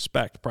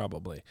respect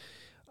probably.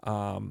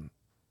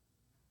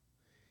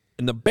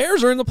 And the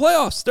Bears are in the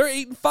playoffs. They're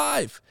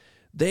 8-5.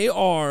 They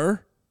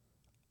are.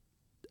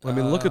 I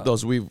mean, look at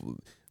those.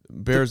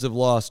 Bears have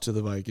lost to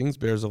the Vikings.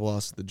 Bears have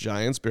lost to the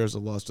Giants. Bears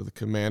have lost to the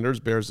Commanders.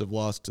 Bears have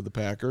lost to the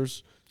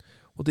Packers.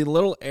 Well, the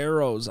little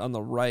arrows on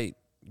the right,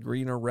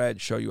 green or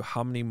red, show you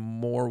how many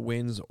more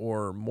wins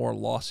or more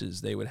losses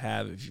they would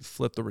have if you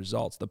flip the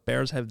results. The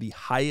Bears have the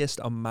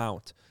highest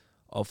amount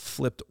of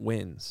flipped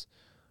wins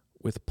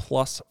with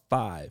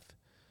 +5.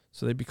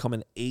 So they become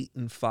an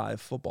 8-5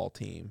 football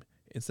team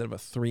instead of a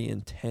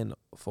 3-10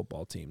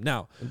 football team.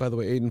 Now, and by the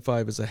way,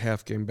 8-5 is a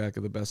half game back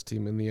of the best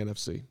team in the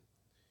NFC.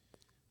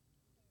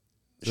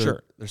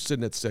 Sure. They're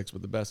sitting at 6,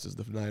 but the best is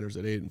the Niners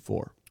at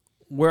 8-4.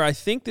 Where I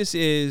think this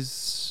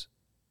is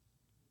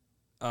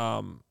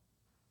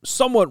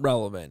somewhat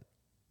relevant,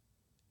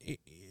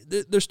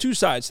 there's two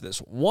sides to this.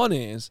 One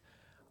is,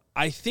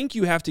 I think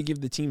you have to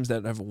give the teams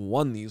that have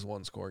won these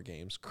one-score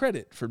games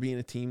credit for being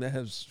a team that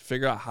has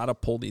figured out how to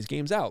pull these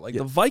games out. Like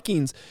the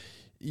Vikings,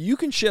 you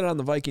can shit on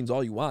the Vikings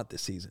all you want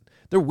this season.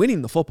 They're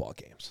winning the football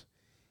games.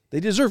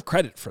 They deserve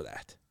credit for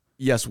that.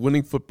 Yes,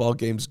 winning football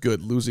games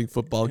good, losing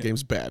football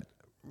games bad.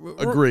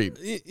 Agreed.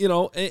 You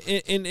know,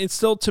 and it's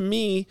still, to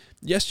me,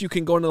 yes, you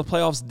can go into the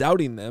playoffs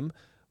doubting them,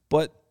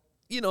 but,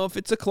 you know, if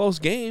it's a close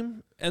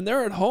game and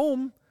they're at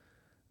home,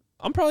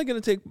 I'm probably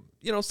going to take,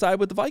 you know, side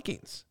with the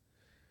Vikings.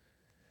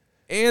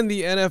 And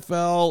the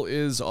NFL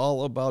is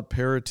all about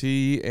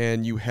parity,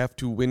 and you have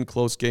to win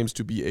close games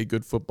to be a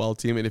good football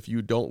team. And if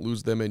you don't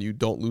lose them and you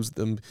don't lose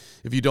them,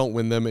 if you don't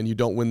win them and you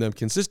don't win them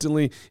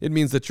consistently, it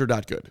means that you're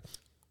not good.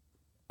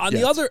 On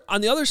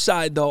the other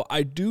side, though,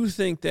 I do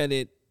think that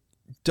it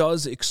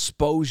does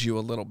expose you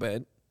a little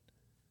bit,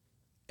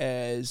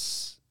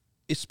 as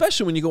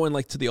especially when you go in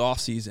like to the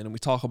offseason and we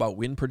talk about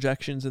win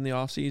projections in the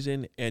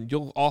offseason, and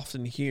you'll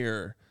often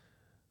hear,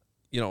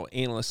 you know,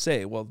 analysts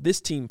say, well, this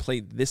team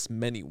played this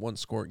many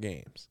one-score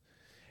games.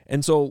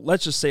 And so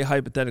let's just say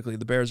hypothetically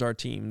the Bears are a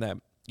team that,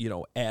 you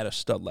know, add a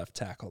stud left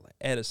tackle,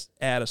 add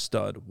a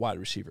stud wide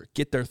receiver,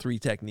 get their 3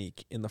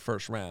 technique in the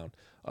first round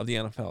of the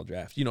NFL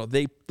draft. You know,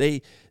 they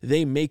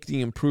make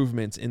the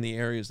improvements in the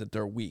areas that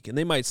they're weak, and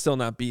they might still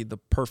not be the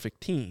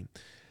perfect team.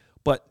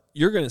 But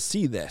you're going to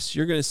see this.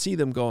 You're going to see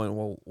them going,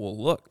 well,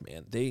 look,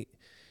 man, they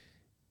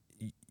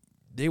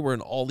were in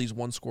all these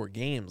one-score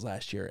games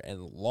last year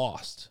and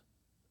lost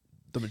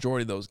the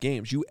majority of those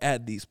games. You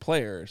add these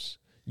players,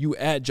 you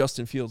add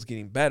Justin Fields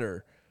getting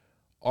better,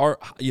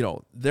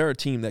 they're a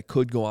team that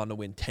could go on to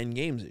win 10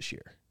 games this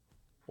year.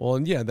 Well,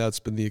 and yeah,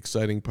 that's been the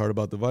exciting part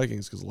about the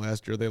Vikings, because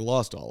last year they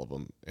lost all of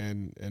them,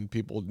 and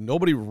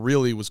nobody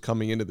really was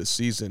coming into the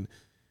season,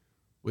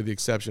 with the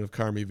exception of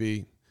Carmi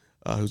V,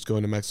 who's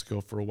going to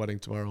Mexico for a wedding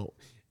tomorrow,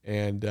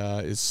 and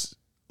is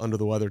under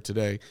the weather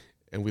today,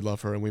 and we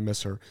love her and we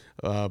miss her.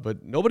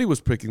 But nobody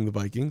was picking the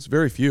Vikings.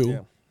 Very few.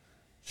 Yeah.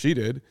 She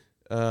did.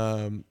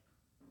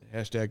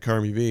 Hashtag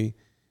Carmi V.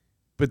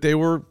 But they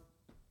were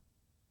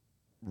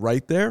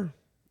right there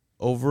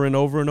over and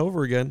over and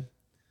over again.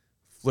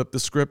 Flip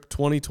the script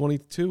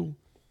 2022.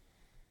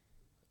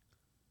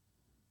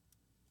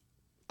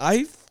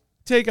 I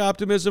take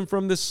optimism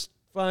from this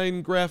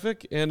fine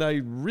graphic, and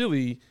I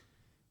really,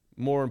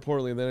 more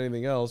importantly than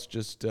anything else,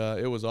 just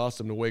it was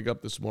awesome to wake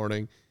up this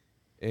morning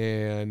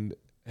and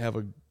have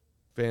a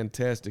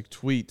fantastic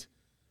tweet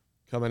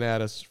coming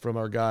at us from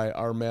our guy,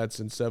 R.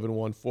 Madsen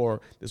 714.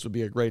 This would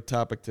be a great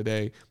topic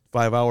today,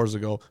 5 hours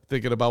ago,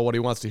 thinking about what he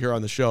wants to hear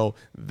on the show.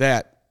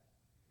 That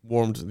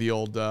warmed the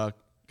old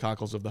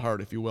cockles of the heart,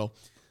 if you will.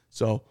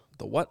 So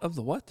the what of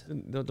the what?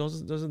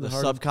 Doesn't the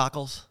heart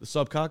subcockles? The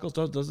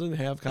subcockles doesn't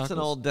have cockles. That's an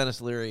old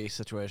Dennis Leary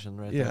situation,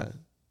 right there.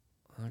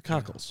 Yeah,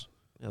 cockles.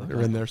 Yeah,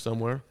 they're in there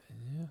somewhere.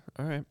 Yeah.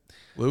 All right.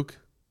 Luke's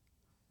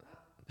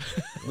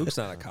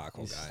not a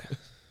cockle guy.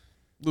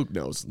 Luke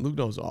knows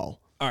all.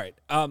 All right.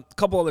 A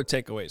couple other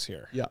takeaways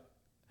here. Yeah.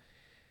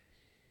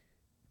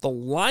 The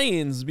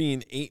Lions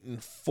being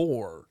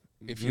 8-4,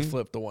 if you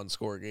flip the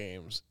one-score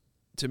games,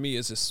 to me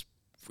is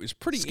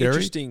pretty scary.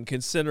 Interesting,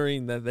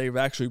 considering that they've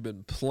actually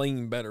been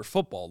playing better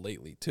football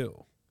lately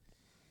too.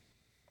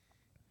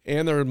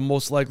 And they're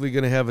most likely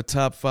going to have a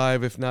top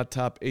 5, if not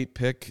top 8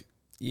 pick.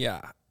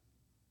 Yeah.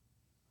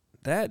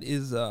 That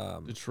is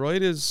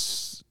Detroit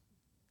is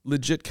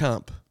legit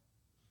comp.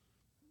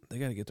 They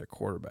got to get their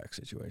quarterback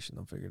situation.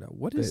 They'll figure it out.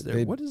 What is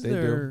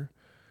their?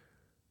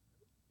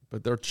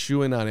 But they're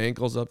chewing on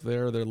ankles up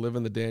there. They're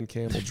living the Dan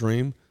Campbell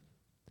dream.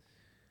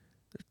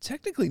 They're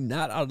technically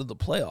not out of the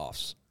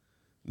playoffs.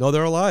 No,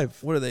 they're alive.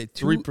 What are they?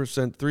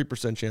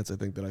 3% chance, I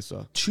think, that I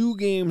saw. 2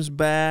 games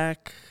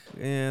back.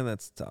 Yeah,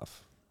 that's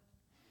tough.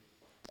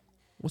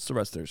 What's the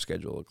rest of their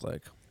schedule look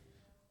like?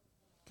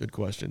 Good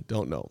question.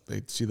 Don't know.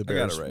 They see the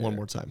Bears one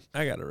more time.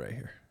 I got it right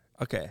here.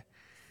 Okay.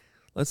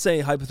 Let's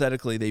say,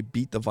 hypothetically, they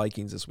beat the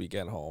Vikings this week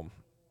at home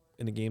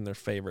in a game they're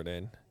favored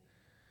in.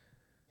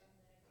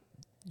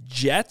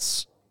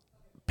 Jets,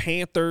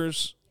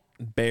 Panthers,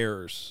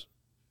 Bears,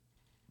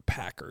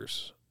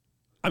 Packers.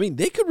 I mean,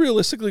 they could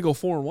realistically go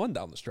 4-1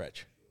 down the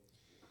stretch.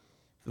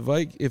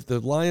 If the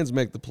Lions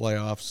make the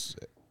playoffs,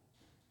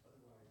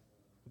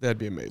 that'd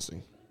be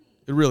amazing.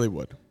 It really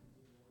would.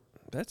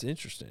 That's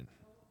interesting.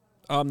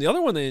 The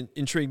other one that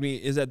intrigued me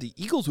is that the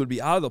Eagles would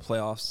be out of the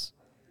playoffs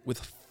with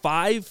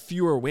 5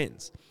 fewer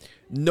wins.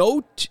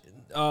 The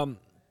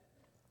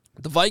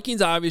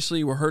Vikings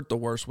obviously were hurt the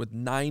worst with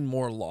 9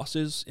 more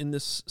losses in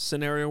this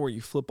scenario where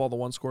you flip all the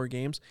one-score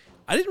games.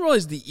 I didn't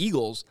realize the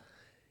Eagles.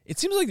 It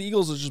seems like the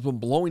Eagles have just been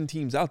blowing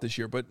teams out this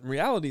year, but in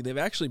reality, they've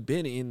actually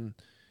been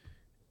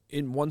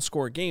in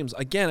one-score games.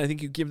 Again, I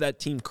think you give that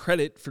team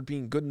credit for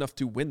being good enough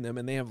to win them,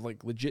 and they have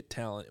like legit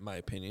talent, in my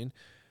opinion.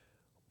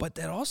 But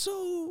that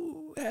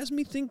also has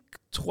me think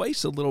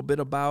twice a little bit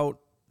about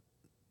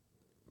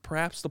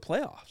perhaps the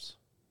playoffs.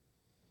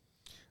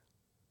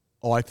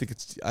 Oh, I think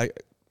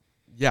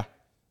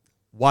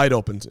wide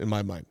open in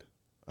my mind.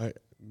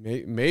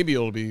 Maybe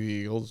it'll be the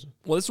Eagles.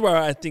 Well, this is where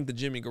I think the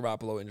Jimmy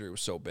Garoppolo injury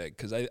was so big,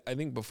 because I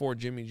think before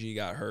Jimmy G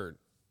got hurt,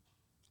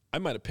 I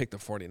might have picked the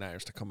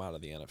 49ers to come out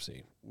of the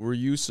NFC. Were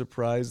you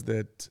surprised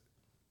that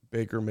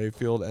Baker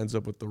Mayfield ends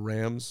up with the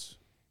Rams?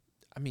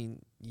 I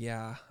mean,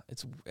 yeah,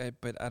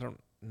 but I don't.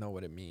 know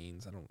what it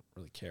means. I don't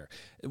really care.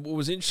 What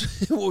was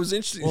interesting? What was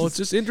interesting? Well, it's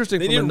just interesting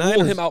they from a didn't rule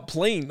Niners. him out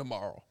playing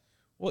tomorrow.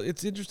 Well,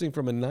 it's interesting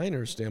from a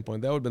Niners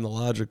standpoint. That would have been the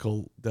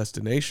logical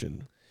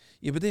destination.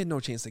 Yeah, but they had no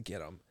chance to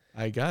get him.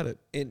 I got it.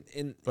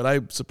 And But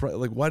I'm surprised.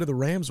 Like, why do the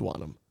Rams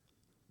want him?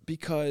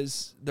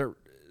 because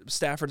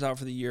Stafford's out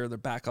for the year, their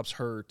backup's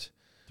hurt.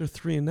 They're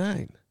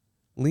 3-9.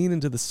 Lean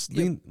into the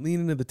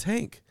lean into the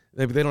tank.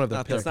 They don't have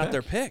their pick. That's not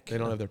their pick. They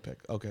don't have their pick.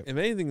 Okay. If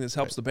anything, this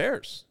helps the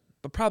Bears,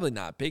 but probably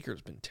not.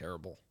 Baker's been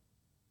terrible.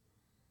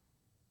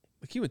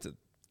 Like he went to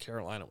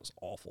Carolina, was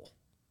awful.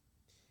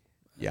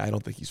 Yeah, I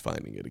don't think he's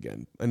finding it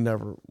again. I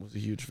never was a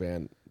huge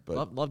fan,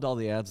 but Loved all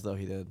the ads though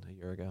he did a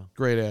year ago.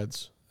 great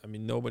ads. I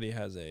mean, nobody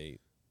has a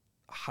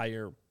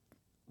higher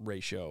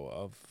ratio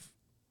of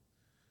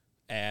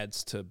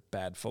ads to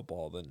bad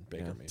football than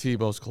Baker Yeah. Mayfield.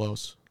 Tebow's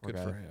close. Good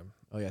Okay. for him.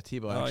 Oh yeah,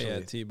 Tebow. Oh Actually, yeah,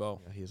 Tebow.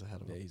 yeah, he's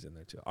ahead of Yeah, him. he's in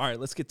there too. All right,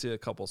 let's get to a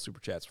couple super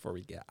chats before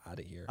we get out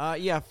of here.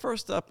 Yeah,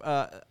 first up,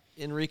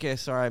 Enrique.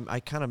 Sorry, I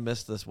kind of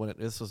missed this when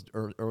this was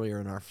earlier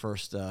in our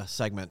first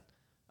segment.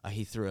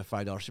 He threw a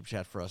 $5 super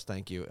chat for us.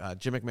 Thank you.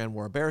 Jim McMahon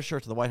wore a Bears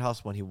shirt to the White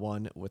House when he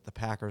won with the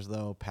Packers.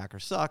 Though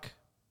Packers suck.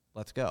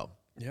 Let's go.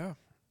 Yeah,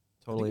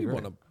 Totally agree.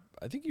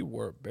 I think he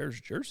wore a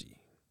Bears jersey,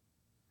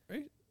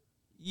 right?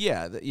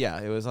 Yeah,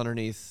 it was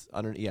underneath.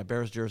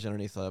 Bears jersey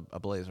underneath a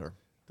blazer.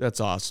 That's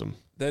awesome.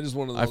 That is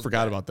one of the I most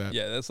forgot about that.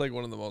 Yeah, that's like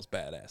one of the most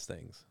badass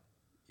things.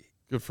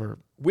 Good for her.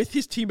 With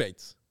his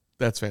teammates.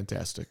 That's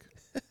fantastic.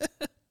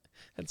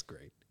 That's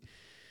great.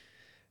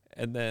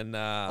 And then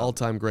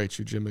All-time great,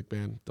 you Jim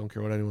McMahon. Don't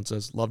care what anyone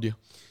says. Loved you.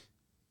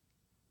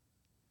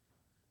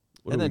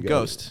 What And do we then got?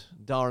 Ghost,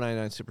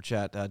 $1.99 super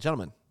chat.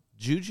 Gentlemen,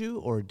 Juju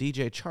or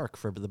DJ Chark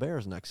for the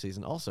Bears next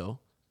season? Also,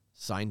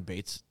 signed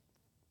Bates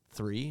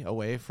 3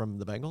 away from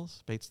the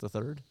Bengals. Bates the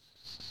third.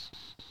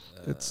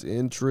 It's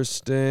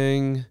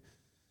interesting.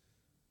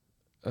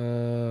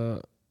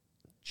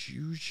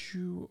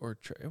 Juju or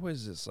what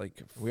is this like?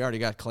 We already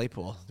got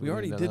Claypool. We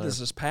already did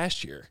this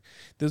past year.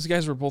 Those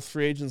guys were both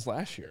free agents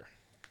last year.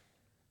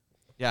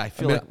 Yeah, I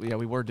feel mean, like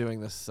we were doing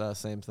this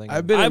same thing.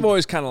 I've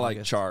always kind of liked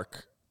August.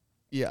 Chark.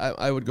 Yeah,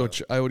 I would go.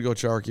 I would go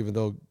Chark, even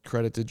though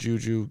credit to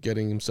Juju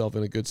getting himself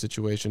in a good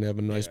situation,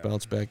 having a nice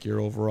bounce back year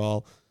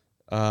overall.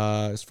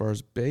 As far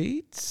as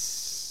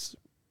Bates,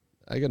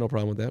 I got no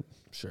problem with that.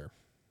 Sure.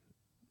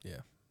 Yeah.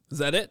 Is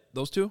that it?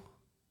 Those two?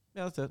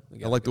 Yeah, that's it.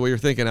 I like the way you're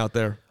thinking out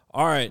there.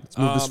 All right. Let's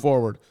move this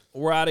forward.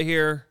 We're out of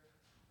here.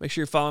 Make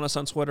sure you're following us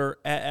on Twitter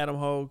at Adam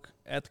Hogue,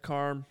 at the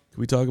Carm. Can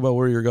we talk about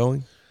where you're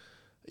going?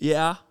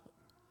 Yeah.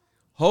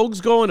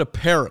 Hogue's going to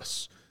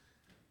Paris.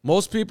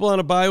 Most people on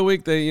a bye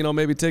week, they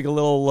maybe take a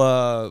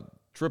little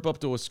trip up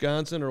to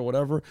Wisconsin or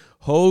whatever.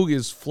 Hogue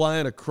is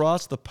flying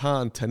across the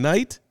pond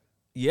tonight.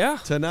 Yeah.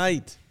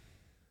 Tonight.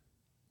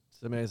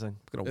 It's amazing.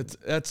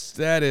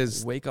 That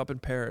is. Wake up in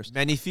Paris.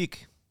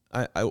 Magnifique.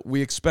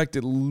 We expect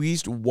at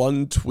least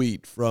one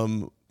tweet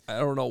from. I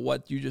don't know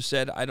what you just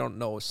said. I don't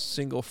know a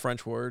single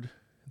French word.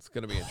 It's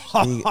going to be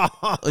interesting.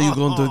 Are you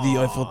going to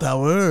the Eiffel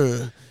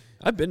Tower?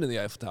 I've been to the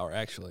Eiffel Tower,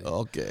 actually.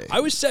 Okay. I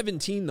was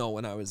 17, though,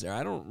 when I was there.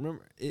 I don't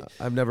remember.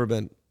 I've never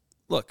been.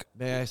 Look.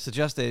 May I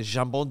suggest a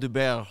jambon du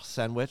beurre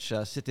sandwich?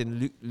 Sit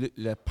in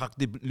le Parc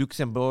de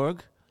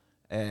Luxembourg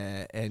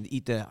and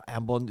eat a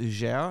jambon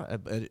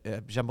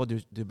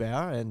du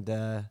beurre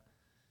and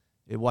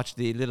watch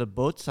the little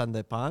boats on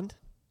the pond.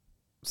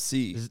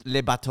 See.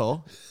 Les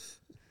bateaux.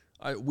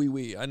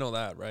 Oui. I know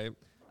that, right?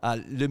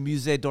 Le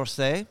Musée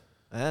d'Orsay.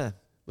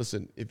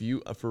 Listen, if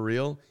you for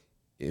real,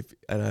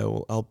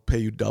 I'll pay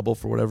you double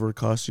for whatever it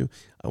costs you.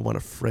 I want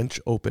a French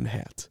Open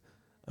hat.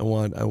 I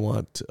want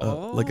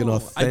like an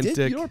authentic. I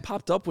did. You know what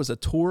popped up was a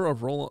tour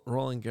of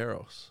Roland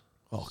Garros.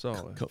 Oh,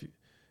 so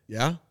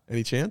yeah.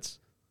 Any chance?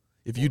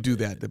 If you do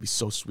that, that'd be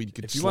so sweet. You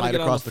could if you want to slide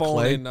get on across the the phone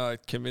clay.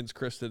 and convince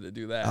Krista to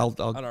do that I'll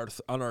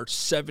on our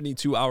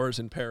 72 hours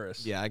in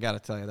Paris. Yeah, I got to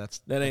tell you, that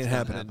ain't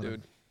happening,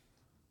 dude.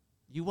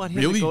 You want him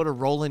Really? to go to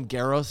Roland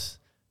Garros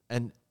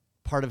and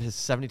part of his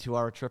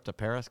 72-hour trip to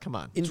Paris? Come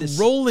on. It's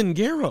Roland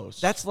Garros.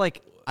 That's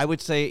like, I would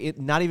say,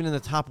 not even in the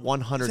top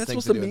 100 Is that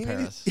things supposed to to do in mean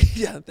Paris.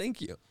 anything? Yeah, thank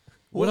you.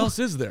 what else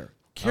is there?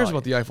 Who cares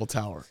about the Eiffel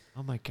Tower?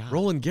 Oh, my God.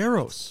 Roland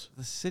Garros.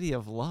 The city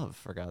of love,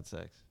 for God's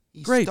sakes.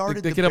 He Great.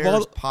 started They the could have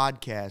Bears all-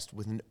 podcast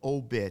with an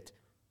obit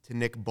to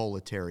Nick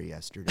Bollettieri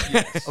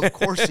yesterday. Of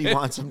course he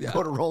wants him to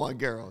go to Roland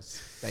Garros.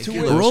 Thank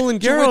you.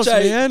 Roland Garros,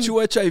 man. To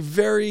which I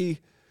very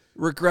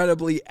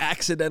regrettably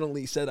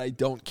accidentally said I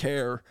don't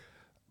care,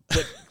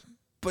 but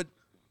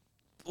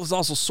was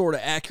also sort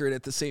of accurate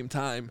at the same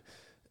time.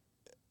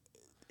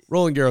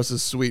 Roland Garros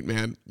is sweet,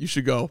 man. You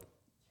should go.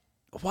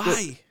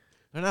 Why?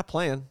 They're not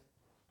playing.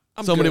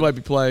 Somebody good. might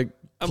be playing.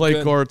 I'm Play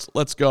good. courts.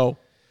 Let's go.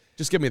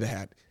 Just give me the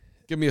hat.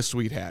 Give me a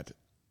sweet hat.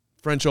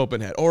 French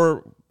Open hat.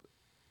 Or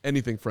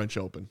anything French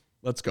Open.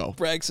 Let's go.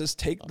 Bragg says,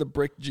 take the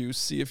brick juice,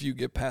 see if you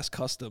get past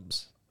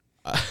customs.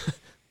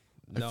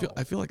 No.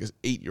 I feel like an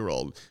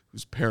 8-year-old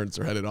whose parents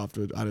are headed off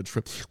on a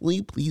trip. Will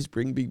you please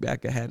bring me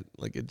back a hat?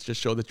 Like, it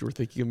just showed that you were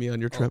thinking of me on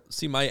your trip.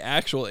 See, my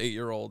actual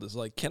 8-year-old is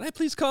like, can I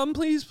please come?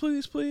 Please,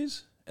 please,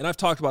 please. And I've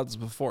talked about this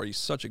before. He's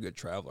such a good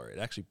traveler. It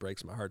actually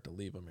breaks my heart to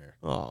leave him here.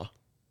 Oh,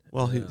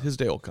 Well, his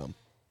day will come.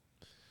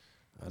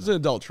 It's an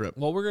adult trip.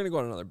 Well, we're going to go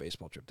on another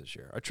baseball trip this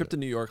year. Our trip to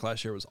New York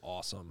last year was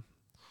awesome.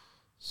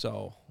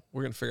 So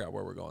we're going to figure out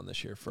where we're going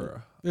this year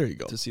for There you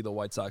go. to see the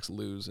White Sox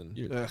lose. And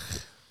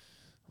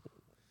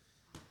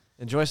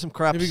Enjoy some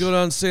craps. Maybe go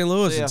down to St.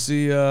 Louis See ya. and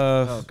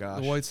see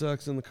gosh. the White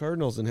Sox and the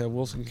Cardinals and have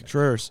Wilson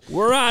Contreras.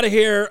 we're out of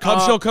here.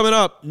 Cub show coming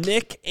up.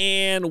 Nick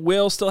and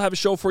Will still have a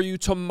show for you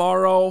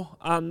tomorrow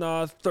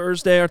on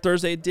Thursday, our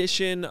Thursday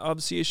edition of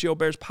CSGO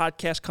Bears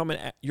podcast coming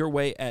your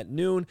way at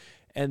noon.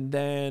 And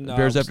then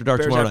Bears After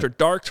Dark tomorrow After night.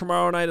 Dark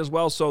tomorrow night as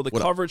well. So the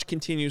What up? coverage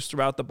continues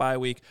throughout the bye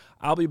week.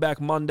 I'll be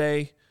back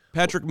Monday.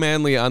 Patrick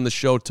Manley on the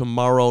show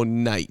tomorrow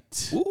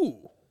night.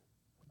 Ooh,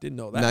 didn't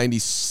know that.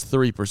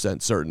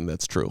 93% certain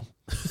that's true.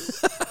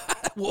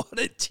 What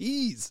a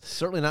tease.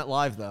 Certainly not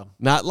live, though.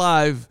 Not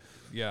live.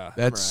 Yeah.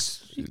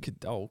 That's He could.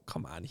 Oh,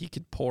 come on. He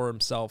could pour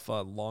himself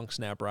a long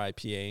snapper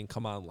IPA and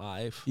come on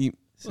live.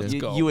 Let's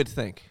go. You would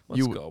think.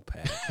 Let's go,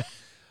 Pat.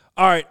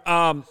 All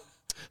right.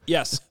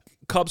 Yes.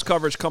 Cubs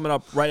coverage coming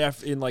up right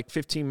after in like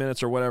 15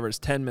 minutes or whatever. It's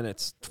 10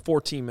 minutes,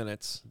 14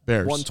 minutes.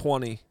 Bears.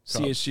 120.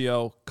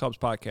 CSGO Cubs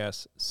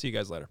podcast. See you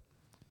guys later.